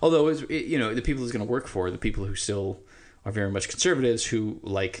move. Although, the people he's going to work for, the people who still are very much conservatives who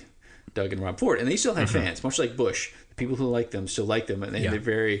like Doug and Rob Ford, and they still have fans, much like Bush. The people who like them still like them, and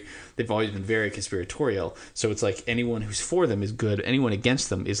they've always been very conspiratorial. So it's like anyone who's for them is good. Anyone against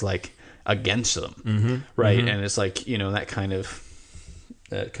them is like against them, right? And it's like that kind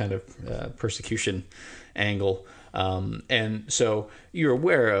of persecution angle. And so you're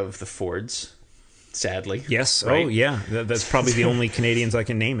aware of the Fords, sadly. Yes. Right? Oh, yeah. That's probably the only Canadians I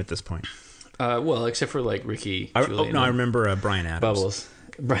can name at this point. Well, except for like Ricky. I remember Brian Adams. Bubbles.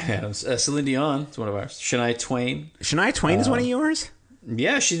 Brian Adams. Celine Dion is one of ours. Shania Twain. Shania Twain is one of yours?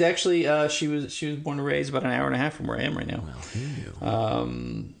 Yeah, she's actually she was born and raised about an hour and a half from where I am right now. Well, who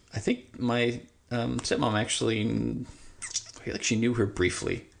knew? I think my stepmom actually, I feel like she knew her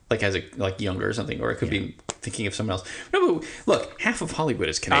briefly, like as a younger or something, or I could be thinking of someone else. No, but look, half of Hollywood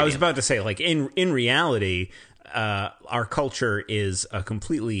is Canadian. I was about to say, like in reality, our culture is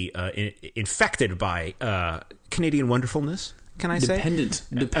completely infected by Canadian wonderfulness. Can I say dependent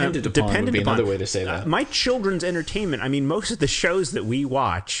upon would be another way to say that. My children's entertainment. I mean, most of the shows that we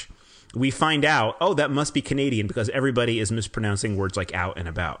watch, we find out, oh, that must be Canadian because everybody is mispronouncing words like out and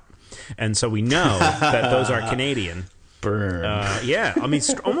about, and so we know that those are Canadian. Burn. Yeah, I mean,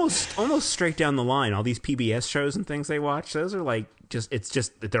 almost straight down the line. All these PBS shows and things they watch, those are like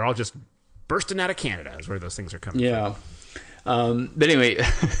they're all just bursting out of Canada. Is where those things are coming from. But anyway,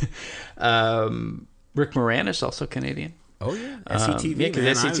 Rick Moranis also Canadian. Oh yeah, SCTV. Yeah,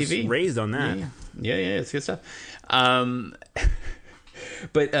 because SCTV. I was raised on that. Yeah, it's good stuff.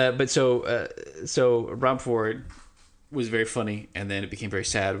 But so Rob Ford was very funny, and then it became very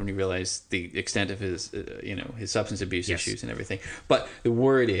sad when he realized the extent of his his substance abuse issues and everything. But the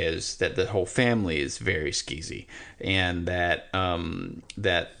word is that the whole family is very skeezy, and that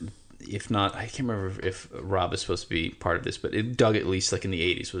that if not, I can't remember if Rob is supposed to be part of this, but Doug, at least like in the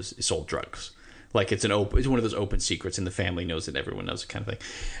 80s, sold drugs. Like it's one of those open secrets, and the family knows it, everyone knows it, kind of thing.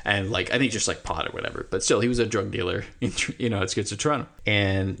 And like I think just like pot or whatever, but still he was a drug dealer in outskirts of Toronto.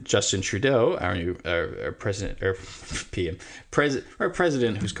 And Justin Trudeau, our new our president or PM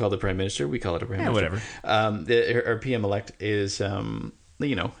president, who's called the prime minister, we call it a prime minister. Whatever. Our PM elect is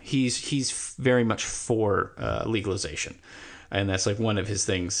he's very much for legalization. And that's like one of his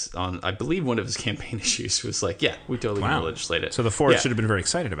things on, I believe one of his campaign issues was like, yeah, we totally want to legislate it. So the Ford should have been very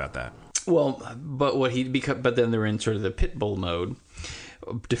excited about that. Well, but then they're in sort of the pit bull mode,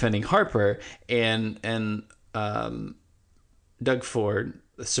 defending Harper, and Doug Ford,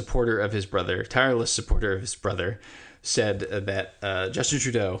 tireless supporter of his brother, said that Justin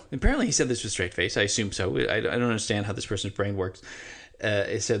Trudeau, apparently he said this with straight face, I assume so, I don't understand how this person's brain works,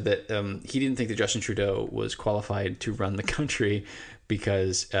 it said that he didn't think that Justin Trudeau was qualified to run the country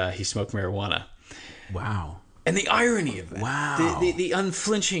because he smoked marijuana. Wow. And the irony of it. Wow. The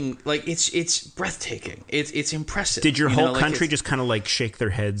unflinching, like, it's breathtaking. It's impressive. Did your whole country just kind of like shake their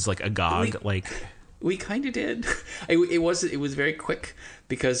heads like agog? We kind of did. It was very quick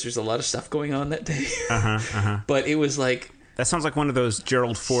because there's a lot of stuff going on that day. But it was like... That sounds like one of those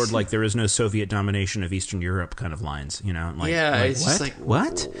Gerald Ford, like, there is no Soviet domination of Eastern Europe kind of lines, you know? Like, yeah, it's what? Just like...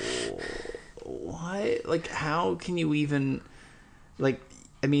 What? What? Like, how can you even... Like,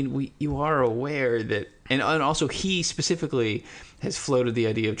 I mean, you are aware that... And also, he specifically has floated the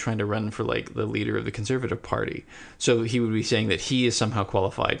idea of trying to run for, like, the leader of the Conservative Party. So he would be saying that he is somehow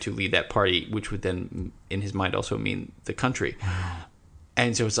qualified to lead that party, which would then, in his mind, also mean the country. Wow.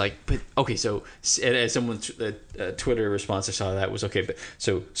 And so it's like, but okay, so as someone's Twitter response I saw that was okay, but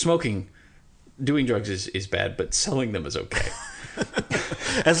so doing drugs is bad, but selling them is okay.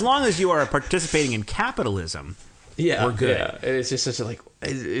 As long as you are participating in capitalism, we're good. Yeah, it's just such a like,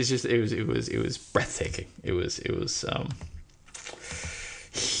 it was breathtaking. It was.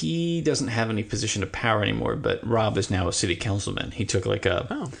 He doesn't have any position of power anymore, but Rob is now a city councilman. He took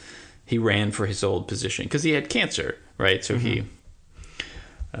he ran for his old position because he had cancer, right? So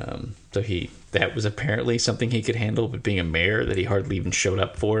that was apparently something he could handle, but being a mayor that he hardly even showed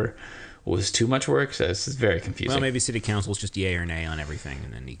up for was too much work. So this is very confusing. Well, maybe city council's just yay or nay on everything,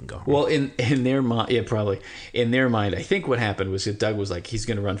 and then he can go home. Well, in their mind, yeah, probably in their mind, I think what happened was that Doug was like, he's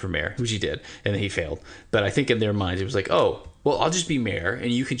going to run for mayor, which he did, and then he failed. But I think in their minds, it was like, oh, well, I'll just be mayor,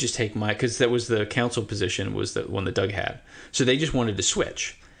 and you can just take because that was the council position was the one that Doug had. So they just wanted to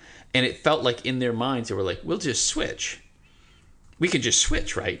switch, and it felt like in their minds they were like, we'll just switch. We could just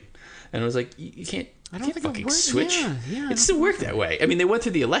switch, right? And I was like, you can't. I don't think fucking switch. Yeah, it doesn't work that way. I mean, they went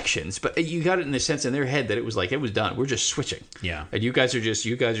through the elections, but you got it in the sense in their head that it was like it was done. We're just switching. Yeah, and you guys are just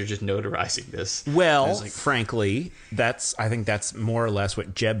notarizing this. Well, frankly, I think that's more or less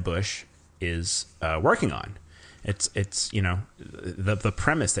what Jeb Bush is working on. It's the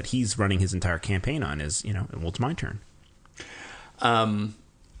premise that he's running his entire campaign on is well, it's my turn.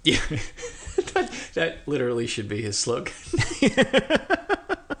 Yeah, that literally should be his slogan.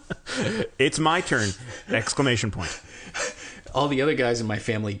 It's my turn! Exclamation point. All the other guys in my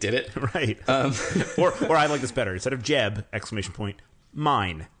family did it. Right. Or I like this better. Instead of Jeb! Exclamation point.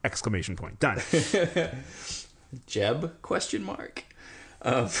 Mine! Exclamation point. Done. Jeb? Question mark.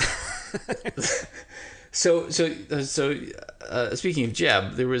 So speaking of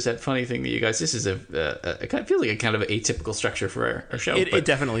Jeb, there was that funny thing that you guys. This is a kind of feels like a kind of atypical structure for our show. It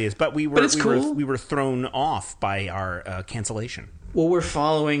definitely is, but we were cool. we were thrown off by our cancellation. Well, we're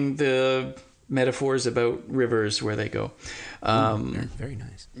following the metaphors about rivers where they go. Very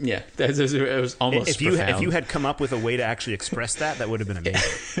nice. Yeah, it was almost if you had come up with a way to actually express that would have been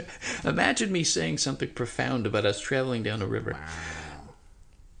amazing. Imagine me saying something profound about us traveling down a river. Wow.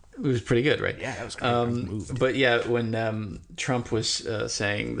 It was pretty good, right? Yeah, that was great. But yeah, when Trump was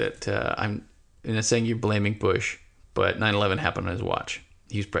saying that I'm saying you're blaming Bush, but 9/11 happened on his watch.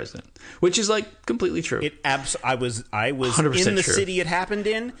 He's president, which is like completely true. I was 100% in the true. city it happened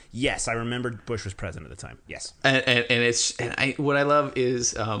in. Yes, I remembered Bush was president at the time. Yes, what I love is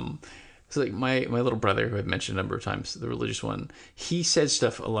so like my little brother, who I've mentioned a number of times, the religious one. He says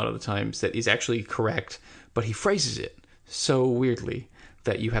stuff a lot of the times that is actually correct, but he phrases it so weirdly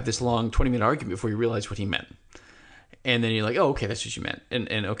that you have this long 20-minute argument before you realize what he meant, and then you're like, oh, okay, that's what you meant, and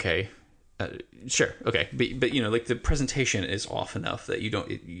okay. Sure, okay, but you know, like the presentation is off enough that you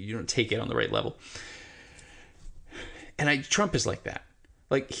don't take it on the right level. And Trump is like that.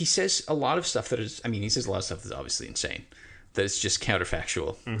 Like he says a lot of stuff that is. I mean, he says a lot of stuff that's obviously insane, that it's just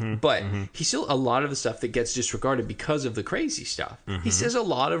counterfactual. But he still a lot of the stuff that gets disregarded because of the crazy stuff. He says a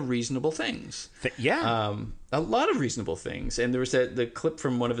lot of reasonable things. A lot of reasonable things. And there was the clip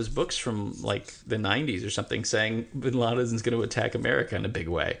from one of his books from like the 90s or something saying Bin Laden's going to attack America in a big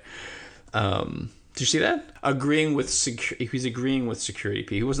way. Did you see that? Agreeing with he was agreeing with security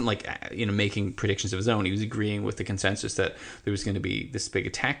people. He wasn't like making predictions of his own. He was agreeing with the consensus that there was going to be this big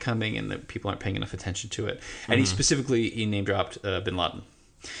attack coming and that people aren't paying enough attention to it. And he name dropped Bin Laden.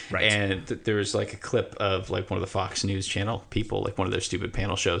 Right. And there was like a clip of like one of the Fox News channel people, like one of their stupid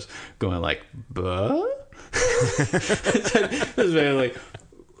panel shows, going like, "But." It was very like,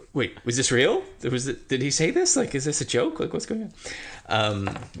 wait, was this real? Did he say this? Like, is this a joke? Like, what's going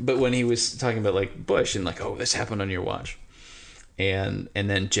on? But when he was talking about like Bush and like, oh, this happened on your watch, and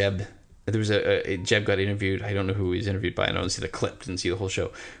then Jeb, there was Jeb got interviewed. I don't know who he was interviewed by. I don't see the clip, didn't see the whole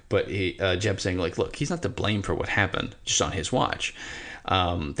show. But Jeb saying like, look, he's not to blame for what happened just on his watch.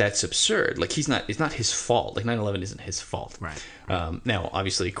 That's absurd. Like it's not his fault. Like 9/11 isn't his fault. Right. Now,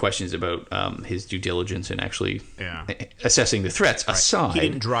 obviously, questions about his due diligence and actually assessing the threats aside. He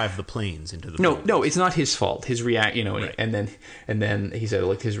didn't drive the planes into the No, it's not his fault. His right. and then he said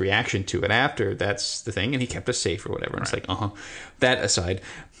like his reaction to it after, that's the thing, and he kept us safe or whatever. And it's like that aside.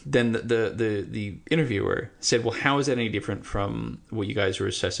 Then the interviewer said, well, how is that any different from what you guys were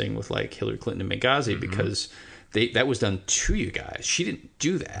assessing with like Hillary Clinton and Benghazi? Because that was done to you guys. She didn't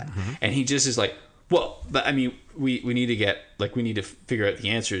do that. And he just is like, well, but I mean, we need to figure out the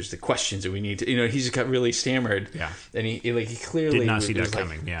answers, the questions that we need to, he just got really stammered. Yeah. And he clearly did not see that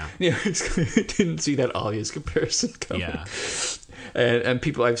coming. Yeah. Yeah. He didn't see that obvious comparison coming. Yeah. And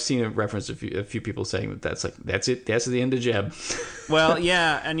people, I've seen a reference, a few people saying that's it. That's the end of Jeb. Well,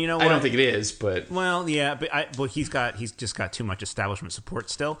 yeah. And you know what? I don't think it is, but. Well, yeah, but he's just got too much establishment support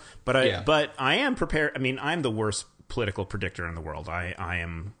still. But I am prepared. I mean, I'm the worst political predictor in the world. I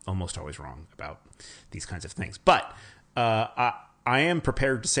am almost always wrong about these kinds of things. But I am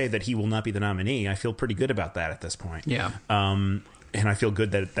prepared to say that he will not be the nominee. I feel pretty good about that at this point. Yeah. And I feel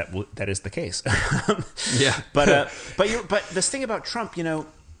good that is the case. Yeah. But this thing about Trump,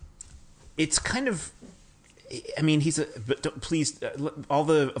 it's kind of. I mean, please, all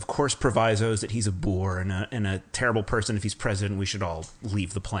the, of course, provisos that he's a bore and a terrible person. If he's president, we should all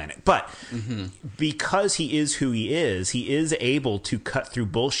leave the planet. But because he is who he is able to cut through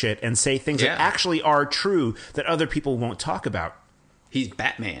bullshit and say things that actually are true that other people won't talk about. He's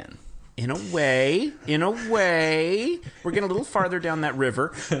Batman. In a way, we're getting a little farther down that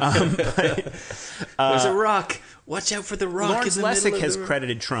river. There's a rock. Watch out for the rock. Lawrence Lessig has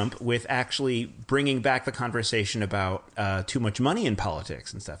credited Trump with actually bringing back the conversation about too much money in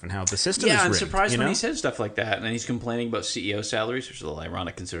politics and stuff, and how the system is rigged. Yeah, I'm surprised when he says stuff like that, and he's complaining about CEO salaries, which is a little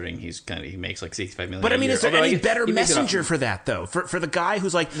ironic considering he makes like $65 million. But I mean, is there any better messenger for that though? For the guy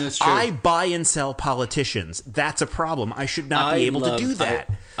who's like, I buy and sell politicians. That's a problem. I should not be able to do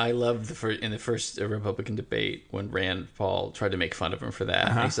that. I loved in the first Republican debate when Rand Paul tried to make fun of him for that.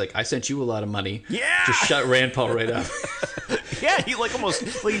 And he's like, I sent you a lot of money. Yeah, just shut Rand Paul right up. Yeah, he like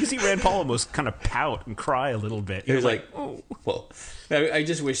almost like you see Rand Paul almost kind of pout and cry a little bit. He was like, oh, well, I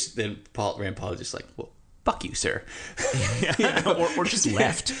just wish that Rand Paul was just like, well, fuck you, sir. or just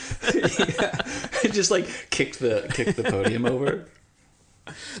left. Just like kicked the podium over.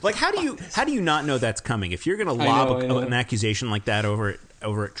 Like, how do you not know that's coming? If you're going to lob an accusation like that over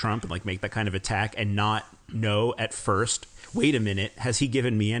at Trump and like make that kind of attack and not know at first wait a minute, has he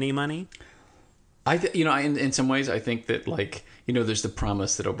given me any money? In some ways, I think that, like, there's the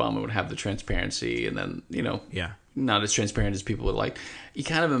promise that Obama would have the transparency, and then, not as transparent as people would like. You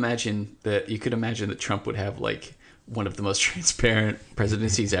could imagine that Trump would have, like, one of the most transparent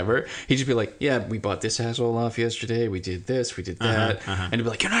presidencies ever. He'd just be like, yeah, we bought this asshole off yesterday. We did this. We did that. And he'd be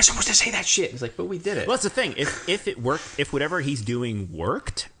like, you're not supposed to say that shit. He's like, but we did it. Well, that's the thing. If it worked, if whatever he's doing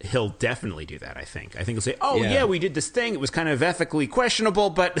worked, he'll definitely do that, I think. I think he'll say, yeah, we did this thing. It was kind of ethically questionable,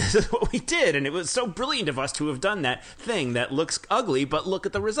 but this is what we did. And it was so brilliant of us to have done that thing that looks ugly, but look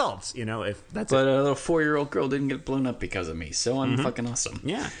at the results. If that's But a little 4-year-old girl didn't get blown up because of me. So I'm fucking awesome.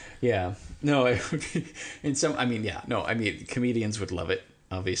 Yeah. Yeah. No, comedians would love it,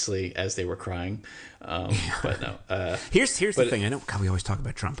 obviously, as they were crying. But no. Here's the thing. I know, God, we always talk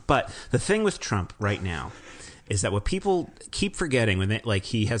about Trump, but the thing with Trump right now is that what people keep forgetting when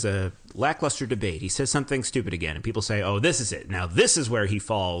he has a lackluster debate, he says something stupid again, and people say, oh, this is it. Now this is where he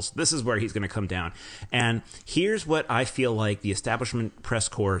falls. This is where he's going to come down. And here's what I feel like the establishment press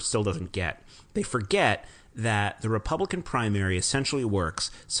corps still doesn't get. They forget that the Republican primary essentially works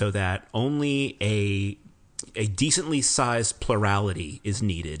so that only a decently sized plurality is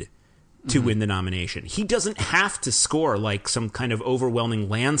needed to win the nomination. He doesn't have to score like some kind of overwhelming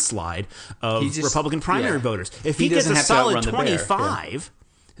landslide of Republican primary voters. If he gets a solid 25,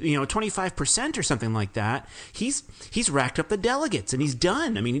 25% or something like that, he's racked up the delegates and he's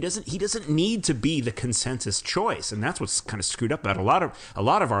done. I mean, he doesn't need to be the consensus choice, and that's what's kind of screwed up about a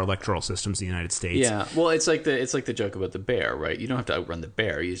lot of our electoral systems in the United States. Yeah, well, it's like the joke about the bear, right? You don't have to outrun the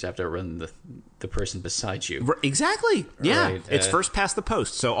bear; you just have to outrun the person beside you. Exactly. Yeah, right? It's first past the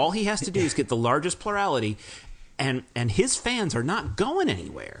post. So all he has to do is get the largest plurality. And his fans are not going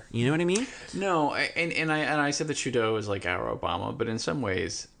anywhere. You know what I mean? No, and I said that Trudeau is like our Obama, but in some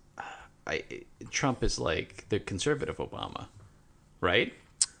ways, Trump is like the conservative Obama, right?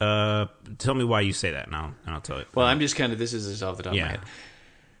 Tell me why you say that, and I'll tell you. Well, I'm just this is just off the top of my head.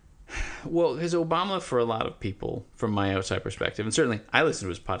 Well, his Obama, for a lot of people, from my outside perspective, and certainly I listened to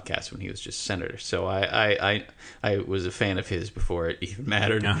his podcast when he was just senator, so I was a fan of his before it even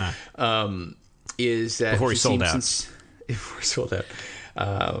mattered. Is that before he sold out? Before he sold out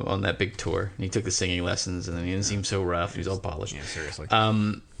on that big tour, and he took the singing lessons, and then he didn't seem so rough. He was all polished. Yeah, seriously.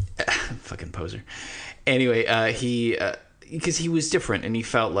 Fucking poser. Anyway, he because he was different, and he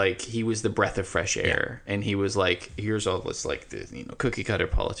felt like he was the breath of fresh air, and he was like, here's all this like the cookie cutter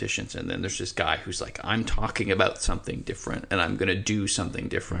politicians, and then there's this guy who's like, I'm talking about something different, and I'm going to do something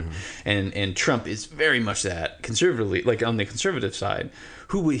different, and Trump is very much that conservatively, like on the conservative side.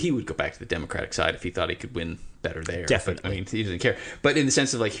 He would go back to the Democratic side if he thought he could win better there. Definitely. But, I mean, he doesn't care. But in the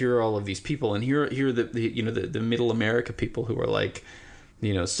sense of like, here are all of these people, and here are the middle America people who are like,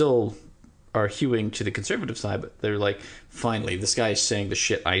 still are hewing to the conservative side, but they're like, finally, this guy is saying the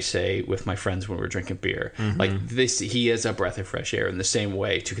shit I say with my friends when we're drinking beer. Like this, he is a breath of fresh air in the same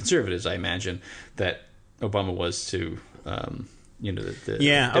way to conservatives, I imagine, that Obama was to.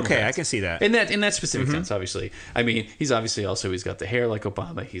 Okay, I can see that in that specific sense. Obviously, I mean, he's got the hair like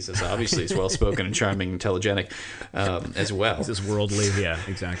Obama. He's as well spoken and charming, and telegenic as well. He's as worldly, yeah,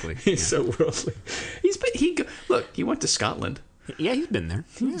 exactly. He's so worldly. He went to Scotland. Yeah, he's been there.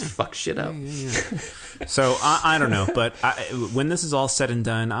 He's fucked shit up. Yeah. So I don't know, but when this is all said and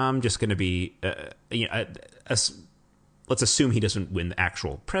done, I'm just going to be let's assume he doesn't win the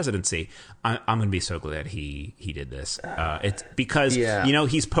actual presidency. I'm going to be so glad he did this. It's because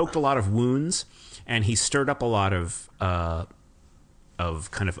he's poked a lot of wounds and he's stirred up a lot of kind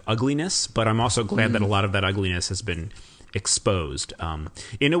of ugliness. But I'm also glad that a lot of that ugliness has been exposed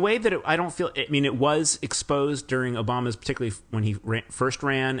in a way that I don't feel. I mean, it was exposed during Obama's, particularly when he first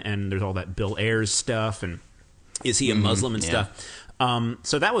ran, and there's all that Bill Ayers stuff and is he a Muslim and stuff.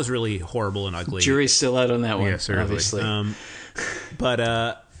 So that was really horrible and ugly. Jury's still out on that one, obviously.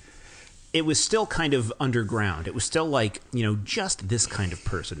 But it was still kind of underground. It was still like, just this kind of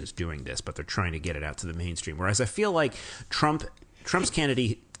person is doing this, but they're trying to get it out to the mainstream. Whereas I feel like Trump's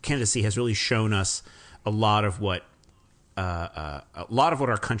candidacy has really shown us a lot of what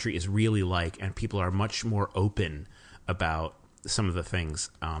our country is really like, and people are much more open about some of the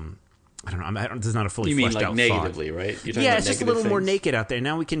things. I don't know. This is not a fully fleshed out thought. You mean like negatively, right? Yeah, it's just a little more naked out there.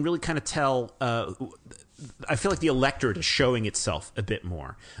 Now we can really kind of tell. I feel like the electorate is showing itself a bit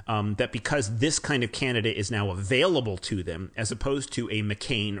more. That because this kind of candidate is now available to them, as opposed to a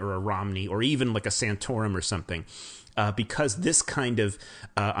McCain or a Romney or even like a Santorum or something. Because this kind of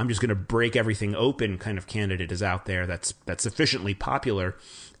I'm just going to break everything open kind of candidate is out there that's sufficiently popular.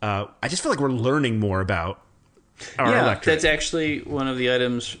 I just feel like we're learning more about our electorate. That's actually one of the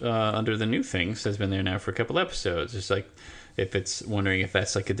items under the new things that's been there now for a couple episodes. It's like if it's wondering if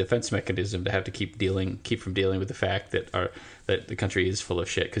that's like a defense mechanism to have to keep from dealing with the fact that the country is full of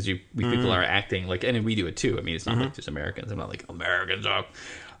shit because people are acting like, and we do it too. I mean, it's not like just Americans. I'm not like Americans are.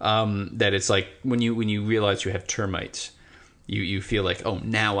 That it's like when you realize you have termites, you feel like, oh,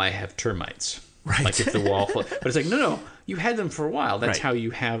 now I have termites. Right. Like if the wall, but it's like no, you had them for a while. That's how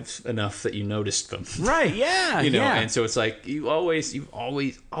you have enough that you noticed them. Right. Yeah. Yeah. And so it's like you've always.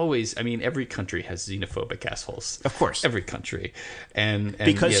 I mean, every country has xenophobic assholes. Of course, every country, and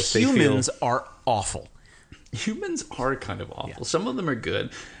because yes, humans are awful. Humans are kind of awful. Yeah. Some of them are good,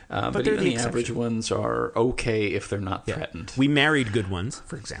 but they're even the average ones are okay if they're not threatened. We married good ones,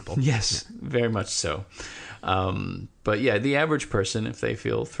 for example. Yes, very much so. But yeah, the average person, if they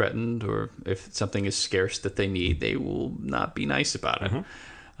feel threatened or if something is scarce that they need, they will not be nice about it.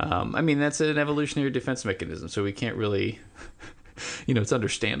 I mean, that's an evolutionary defense mechanism, so we can't really, it's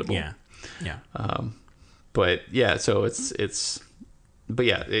understandable. Yeah, yeah. But yeah, so but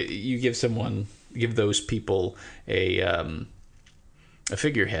yeah, you give those people a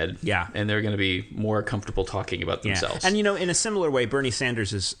figurehead, and they're going to be more comfortable talking about themselves. And in a similar way, Bernie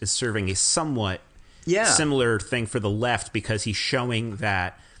Sanders is serving a somewhat similar thing for the left because he's showing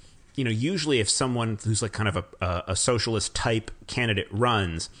that usually if someone who's like kind of a socialist type candidate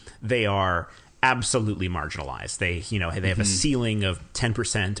runs, they are absolutely marginalized. They have a ceiling of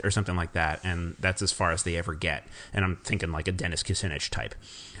 10% or something like that, and that's as far as they ever get. And I'm thinking like a Dennis Kucinich type.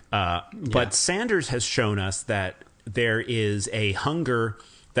 But Sanders has shown us that there is a hunger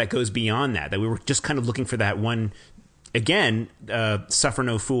that goes beyond that we were just kind of looking for that one, again, suffer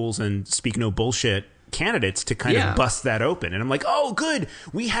no fools and speak no bullshit candidates to kind of bust that open. And I'm like, oh, good.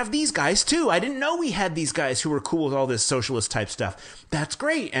 We have these guys too. I didn't know we had these guys who were cool with all this socialist type stuff. That's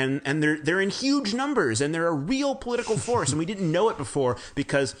great. And they're in huge numbers and they're a real political force. And we didn't know it before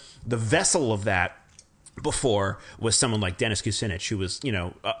because the vessel of that before was someone like Dennis Kucinich, who was,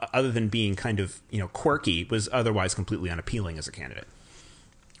 other than being kind of, quirky, was otherwise completely unappealing as a candidate.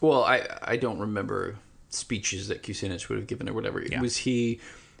 Well, I don't remember speeches that Kucinich would have given or whatever. Yeah. Was he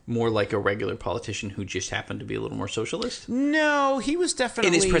more like a regular politician who just happened to be a little more socialist? No, he was definitely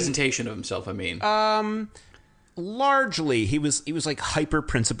in his presentation of himself. I mean, largely he was like hyper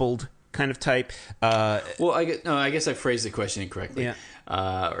principled kind of type. Well, I guess I phrased the question incorrectly. Yeah.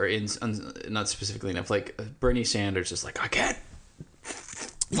 Or not specifically enough. Like Bernie Sanders is like, I can't.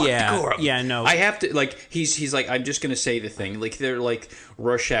 No. I have to, like, he's like, I'm just going to say the thing. Like, they're like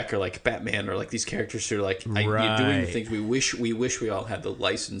Rorschach or like Batman or like these characters who are like, you're doing the things we wish we all had the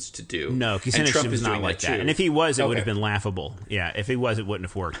license to do. No, Kucinich was not like that. And if he was, it would have been laughable. Yeah, if he was, it wouldn't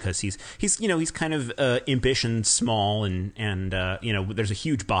have worked because he's kind of impish and small and there's a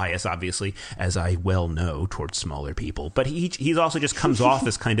huge bias, obviously, as I well know, towards smaller people. But he's also just comes off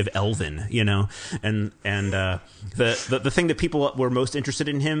as kind of elven, and the thing that people were most interested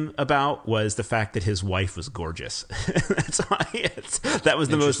in him about was the fact that his wife was gorgeous. That's why that was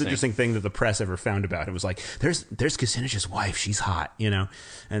the most interesting thing that the press ever found about him. Was like, there's Kucinich's wife, she's hot, and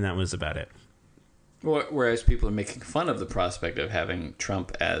that was about it. Whereas people are making fun of the prospect of having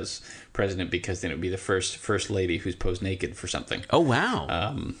Trump as president because then it would be the first lady who's posed naked for something. Oh wow!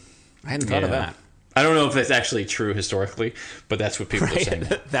 I hadn't thought of that. I don't know if that's actually true historically, but that's what people are saying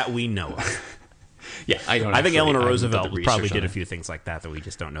that we know of. Yeah, I think Eleanor Roosevelt probably did a few things like that we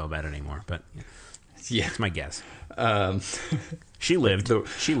just don't know about anymore. But yeah, that's my guess. She lived.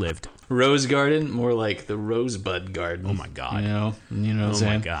 She lived. Rose garden, more like the rosebud garden. Oh my god! You know what I'm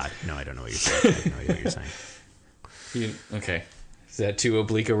saying? Oh my god! No, I don't know what you're saying. I have no idea what you're saying. Okay, is that too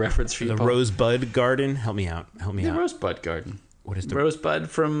oblique a reference for you? The Paul? rosebud garden. Help me out. The rosebud garden. What is the rosebud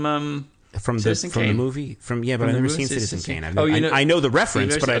from the movie? But I've never seen Citizen Kane. I know the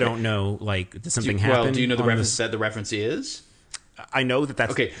reference, but I don't know. Like, did something happen? Well, do you know the reference? That the reference is? I know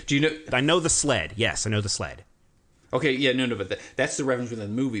that's okay. Do you know? I know the sled. Yes, I know the sled. Okay, yeah, no, but that's the reference within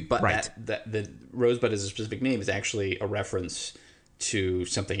the movie. But right. that the Rosebud as a specific name is actually a reference to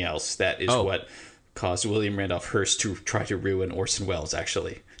something else. That is what caused William Randolph Hearst to try to ruin Orson Welles.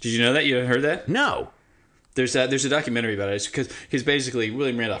 Actually, did you know that? You heard that? No. There's a documentary about it because basically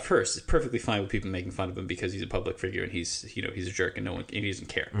William Randolph Hearst is perfectly fine with people making fun of him because he's a public figure and he's a jerk and he doesn't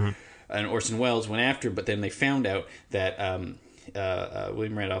care. Mm-hmm. And Orson Welles went after him, but then they found out that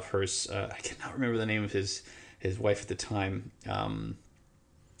William Randolph Hearst, I cannot remember the name of his wife at the time,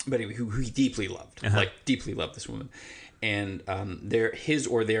 but anyway, who he deeply loved, deeply loved this woman, and their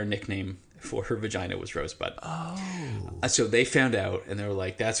nickname for her vagina was Rosebud. Oh, so they found out, and they were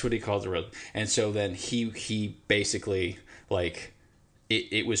like, "That's what he called the Rosebud." And so then he basically like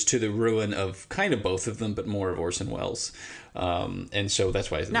it was to the ruin of kind of both of them, but more of Orson Welles. And so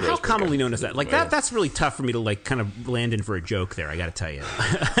that's why. Now, how commonly known is that? Like that's really tough for me to like kind of land in for a joke there. I got to tell you.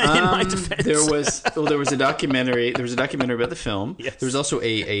 In my defense, there was a documentary. There was a documentary about the film. Yes. There was also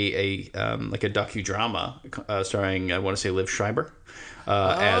a like a docudrama starring, I want to say, Liv Schreiber.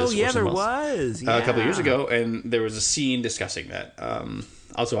 As Orson Welles, was a couple of years ago, and there was a scene discussing that.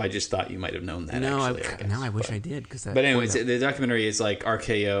 Also, I just thought you might have known that. I wish I did. But anyways, the documentary is like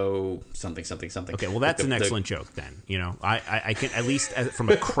RKO something. Okay, well, that's an excellent joke. Then I can at least from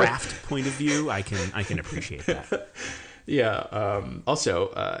a craft point of view, I can appreciate that. Yeah.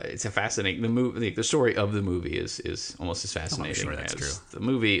 Also, it's a fascinating. The movie, the story of the movie is almost as fascinating that's as true. the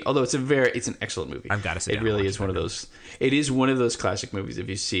movie. Although it's an excellent movie. I've got to say, it really is one of those. It is one of those classic movies. If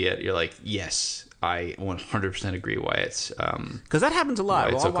you see it, you're like, yes, I 100% agree why it's because that happens a lot.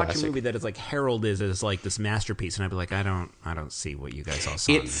 I'll watch classic. a movie that is like heralded as like this masterpiece, and I'd be like, I don't see what you guys all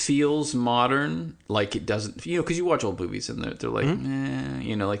saw. It feels modern, like it doesn't, because you watch old movies and they're like,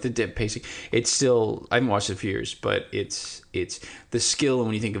 like the dip pacing. It's still, I haven't watched it for years, but it's the skill. And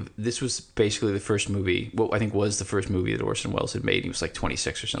when you think of, this was basically the first movie, what I think was the first movie that Orson Welles had made. He was like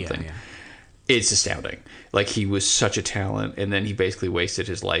 26 or something. Yeah. It's astounding. Like, he was such a talent, and then he basically wasted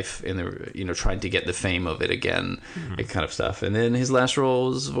his life in the, trying to get the fame of it again, that kind of stuff. And then his last role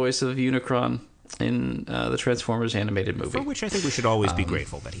was voice of Unicron in the Transformers animated movie, for which I think we should always be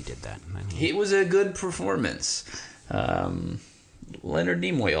grateful that he did that. It was a good performance. Leonard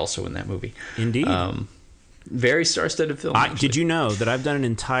Nimoy also in that movie. Indeed. Very star-studded film. Did you know that I've done an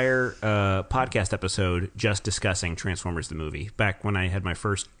entire podcast episode just discussing Transformers the movie back when I had my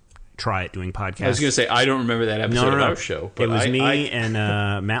first try at doing podcasts? I was going to say, I don't remember that episode of our show. But it was me and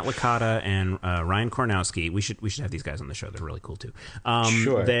Matt Licata and Ryan Kornowski. We should have these guys on the show. They're really cool too.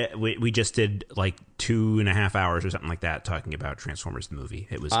 Sure. We just did like 2.5 hours or something like that talking about Transformers the movie.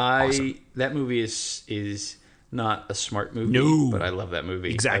 It was awesome. That movie is not a smart movie, but I love that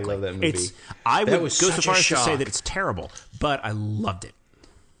movie. Exactly. I love that movie. I would go so far as to say that it's terrible, but I loved it.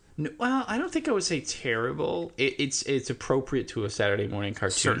 No, well, I don't think I would say terrible. It's appropriate to a Saturday morning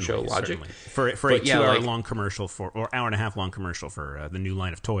cartoon show logic. Certainly. For a 2 hour long commercial or hour and a half long commercial for the new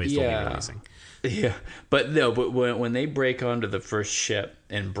line of toys they'll be releasing. Yeah, but when they break onto the first ship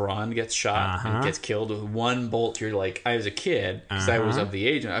and Brawn gets shot and gets killed with one bolt, you're like, I was a kid because I was of the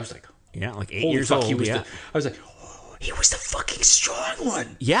age, and I was like, like 8 years old. I was like, oh, he was the fucking strong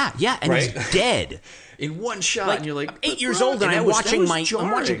one. Yeah, and he's dead. In one shot, and you're like, I'm 8 years old, and I'm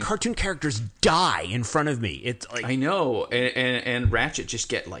watching cartoon characters die in front of me. It's like, I know, and Ratchet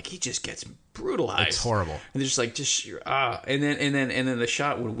he just gets brutalized. It's horrible. And they're just like, and then the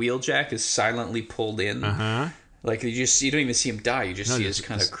shot when Wheeljack is silently pulled in, like you don't even see him die. You just see his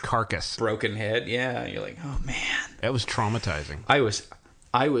kind of carcass, broken head. Yeah, and you're like, oh man, that was traumatizing.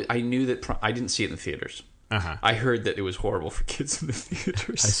 I knew that I didn't see it in the theaters. I heard that it was horrible for kids in the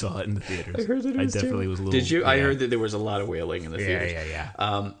theaters. I saw it in the theaters. I heard that I definitely was a little... Did you? Yeah. I heard that there was a lot of wailing in the theaters.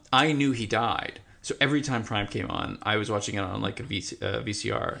 Yeah. I knew he died. So every time Prime came on, I was watching it on like a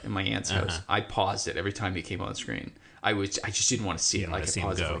VCR in my aunt's house. I paused it every time he came on screen. I just didn't want to see it. Like, I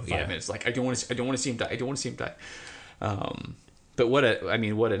paused it for 5 minutes. Like, I don't want to see him die. I don't want to see him die. But what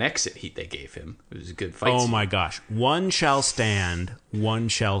an exit they gave him. It was a good fight. Oh my gosh. One shall stand, one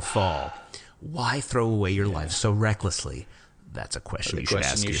shall fall. Why throw away your life so recklessly? That's a question you should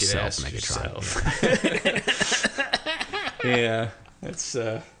ask yourself, Megatron. Yeah, that's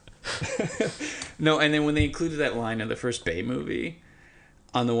no. And then when they included that line in the first Bay movie,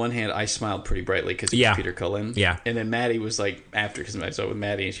 on the one hand, I smiled pretty brightly because it was Peter Cullen. Yeah. And then Maddie was like, because I saw it with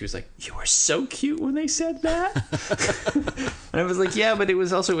Maddie, and she was like, "You were so cute when they said that." And I was like, "Yeah, but it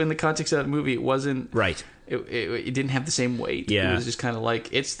was also in the context of that movie. It wasn't right. It didn't have the same weight. Yeah. It was just kind of like,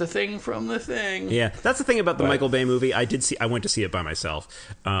 it's the thing from the thing. Yeah, that's the thing about the Michael Bay movie. I went to see it by myself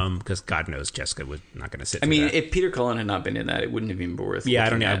because God knows Jessica was not going to sit. That. If Peter Cullen had not been in that, it wouldn't have been worth. Yeah,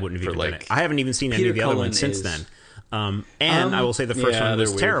 I wouldn't have even been it. I haven't even seen any of the other ones since then. And I will say the first one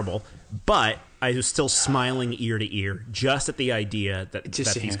was terrible, but I was still smiling ear to ear just at the idea that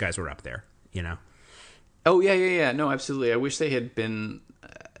these guys were up there. Oh yeah. No, absolutely. I wish they had been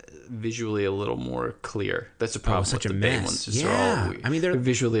visually a little more clear. That's the problem. Such with a the mess. Ones. Yeah, they're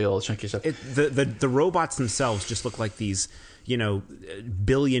visually all chunky stuff. The robots themselves just look like these,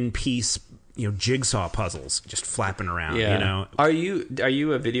 billion piece, jigsaw puzzles just flapping around. Yeah. Are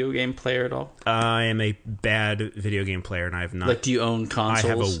you a video game player at all? I am a bad video game player, and I have not. Like, do you own consoles? I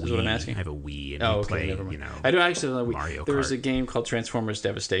have a Wii. Is what I'm asking. I have a Wii, and we play. I don't actually know. Mario Kart. There was a game called Transformers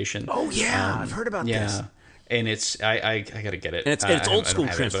Devastation. Oh yeah, I've heard about this. and it's I gotta get it. And it's old school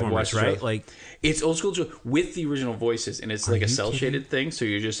I Transformers, right? Like it's old school with the original voices, and it's like a cell shaded thing. So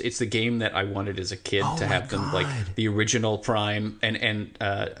it's the game that I wanted as a kid to have them like the original Prime and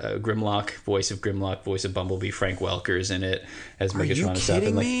Grimlock, voice of Bumblebee, Frank Welker's in it as Megatron. Are you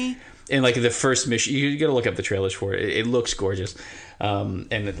kidding me? And like the first mission, you got to look up the trailers for it. It looks gorgeous.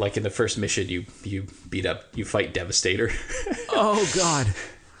 And like in the first mission, you fight Devastator. Oh God!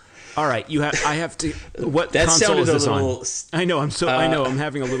 All right, I have to. What that console is this little, on? I know. I know. I'm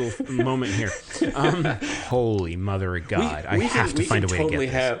having a little moment here. Holy Mother of God! I have to find a way to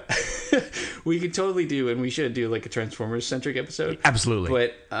get this. We could totally do, and we should do like a Transformers centric episode. Absolutely.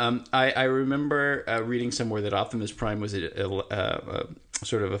 But I remember reading somewhere that Optimus Prime was a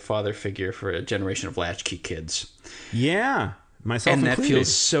sort of a father figure for a generation of latchkey kids. Yeah. Myself and included. That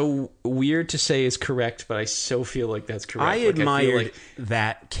feels so weird to say is correct, but I so feel like that's correct. I admired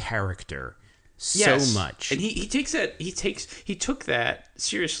that character so much, and he took that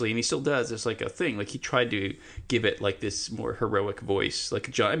seriously, and he still does. It's like a thing. Like he tried to give it like this more heroic voice,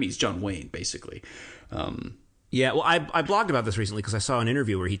 like John. I mean, he's John Wayne basically. Yeah, well, I blogged about this recently because I saw an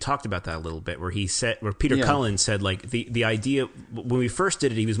interview where he talked about that a little bit, where Peter Cullen said like the idea when we first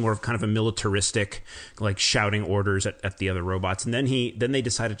did it, he was more of kind of a militaristic, like shouting orders at the other robots, and then they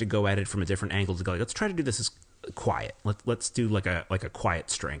decided to go at it from a different angle to go like, let's try to do this as quiet. Let's do like a quiet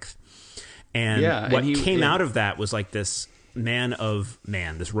strength. And what came out of that was like this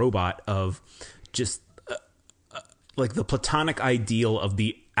this robot of just like the platonic ideal of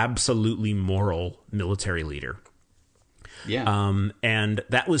the absolutely moral military leader. Yeah. And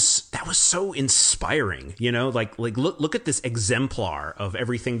that was so inspiring, you know, like look at this exemplar of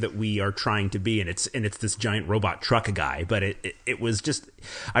everything that we are trying to be. And it's this giant robot truck guy, but it was just,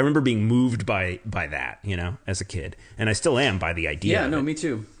 I remember being moved by that, you know, as a kid, and I still am by the idea. Yeah, no, me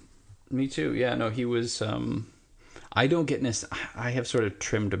too. Yeah, no, he was, I don't get I have sort of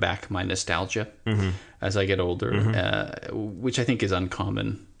trimmed back my nostalgia as I get older, which I think is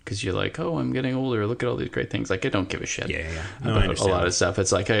uncommon because you're like, oh, I'm getting older. Look at all these great things. Like I don't give a shit about a lot of stuff.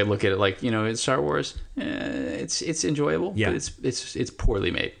 It's like I look at it like, you know, in Star Wars, it's enjoyable, but it's poorly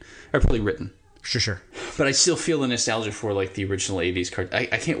made or poorly written. Sure. But I still feel the nostalgia for like the original 80s cartoons.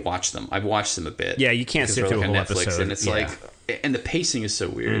 I can't watch them. I've watched them a bit. Yeah, you can't sit through a whole Netflix, episode. And it's like, and the pacing is so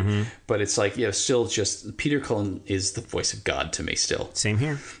weird. But it's like, still just Peter Cullen is the voice of God to me still. Same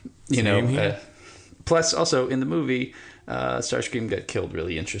here. You know, plus also in the movie, Starscream got killed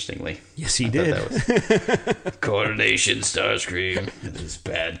really interestingly. Yes, he did. Coronation Starscream. This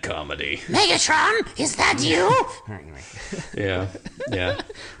bad comedy. Megatron, is that you? Yeah.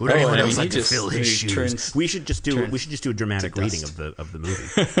 Would anyone else like to fill his shoes? We should just do a dramatic reading of the movie.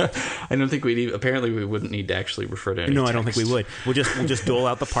 I don't think apparently we wouldn't need to actually refer to any No, text. I don't think we would. We'll just dole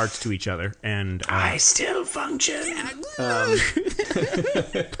out the parts to each other and I still function. Let's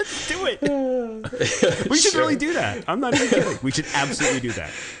do it. We should really do that. I'm not even kidding. We should absolutely do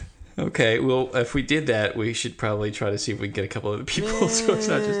that. Okay, well, if we did that, we should probably try to see if we can get a couple other people, so it's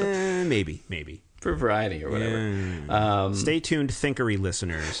not just maybe for variety or whatever. Stay tuned, Thinkery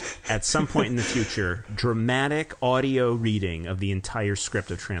listeners. At some point in the future, dramatic audio reading of the entire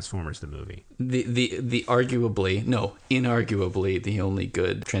script of Transformers the movie. The inarguably the only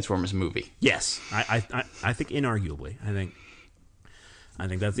good Transformers movie. Yes, I think inarguably. I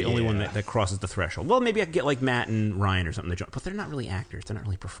think that's the only one that crosses the threshold. Well, maybe I could get like Matt and Ryan or something to join, but they're not really actors. They're not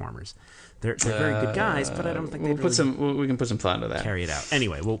really performers. They're very good guys, but I don't think we can put some thought into that. Carry it out.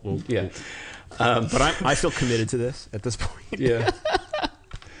 Anyway, we'll but I feel committed to this at this point. Yeah.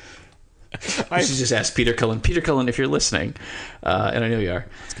 I should just ask Peter Cullen. Peter Cullen, if you're listening, and I know you are.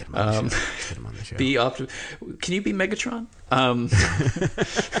 Let's get him on the show. Can you be Megatron?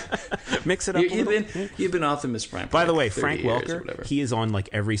 Mix it up. You've been Optimus Prime. By the way, Frank Welker, he is on like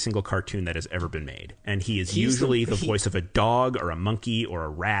every single cartoon that has ever been made, and he's usually the voice of a dog or a monkey or a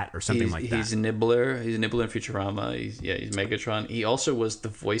rat or something like that. He's a Nibbler. He's a Nibbler in Futurama. He's Megatron. He also was the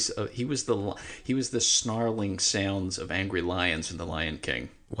voice of. He was the snarling sounds of angry lions in The Lion King.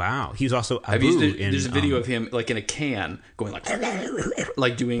 Wow, he's also Abu there's a video of him like in a can going like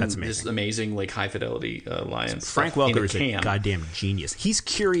doing this amazing like high fidelity lion. Frank Welker is a goddamn genius. He's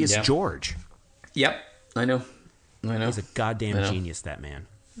Curious George. Yep, I know. He's a goddamn genius, that man.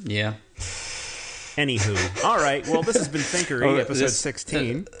 Yeah. Anywho, all right. Well, this has been Thinkery, episode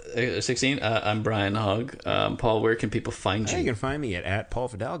 16. 16. I'm Brian Hogg. Paul, where can people find you? You can find me at Paul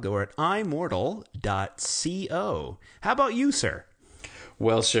Fidalgo or at imortal.co. How about you, sir?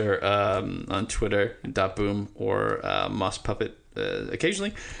 Welsher on Twitter, .boom, or Moss Puppet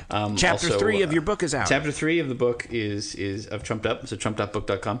occasionally. Chapter 3 of your book is out. Chapter 3 of the book is of Trumped Up, so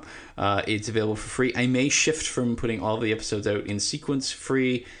trumpedup.book.com. It's available for free. I may shift from putting all the episodes out in sequence,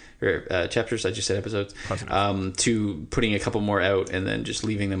 free, or chapters, I just said episodes, to putting a couple more out and then just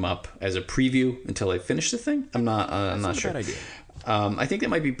leaving them up as a preview until I finish the thing. I'm not sure. That's a bad idea. I think that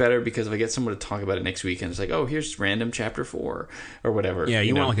might be better because if I get someone to talk about it next week and it's like, oh, here's random chapter 4 or whatever. Yeah,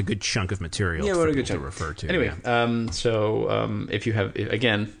 you want like a good chunk of material for people to refer to. Anyway, if you have,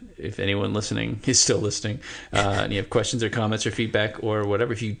 again, if anyone listening is still listening and you have questions or comments or feedback or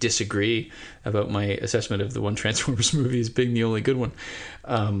whatever, if you disagree about my assessment of the one Transformers movie as being the only good one,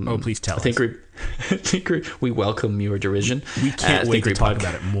 please tell us. I think we welcome your derision. We can't wait to talk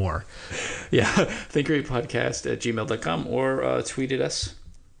about it more. Yeah, thinkgreatpodcast@gmail.com or tweet at us.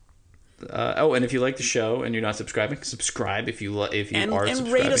 And if you like the show and you're not subscribing, subscribe if you are subscribing.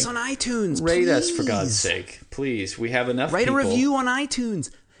 And rate us on iTunes. Rate please. us, for God's sake. Please. We have enough Write people. a review on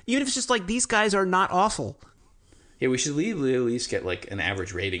iTunes. Even if it's just like, these guys are not awful. Yeah, we should at least get like an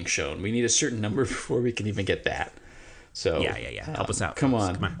average rating shown. We need a certain number before we can even get that. So Yeah. Help us out. Come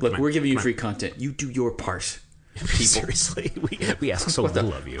on. Look, we're giving you free content. You do your part. People. Seriously, we ask so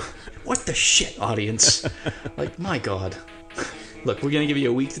little of you. What the shit, audience? Like, my God. Look, we're going to give you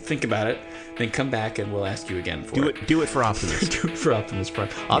a week to think about it, then come back and we'll ask you again for it. Do it for Optimus. Do it for Optimus Prime.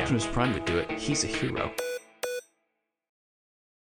 Optimus Prime would do it. He's a hero.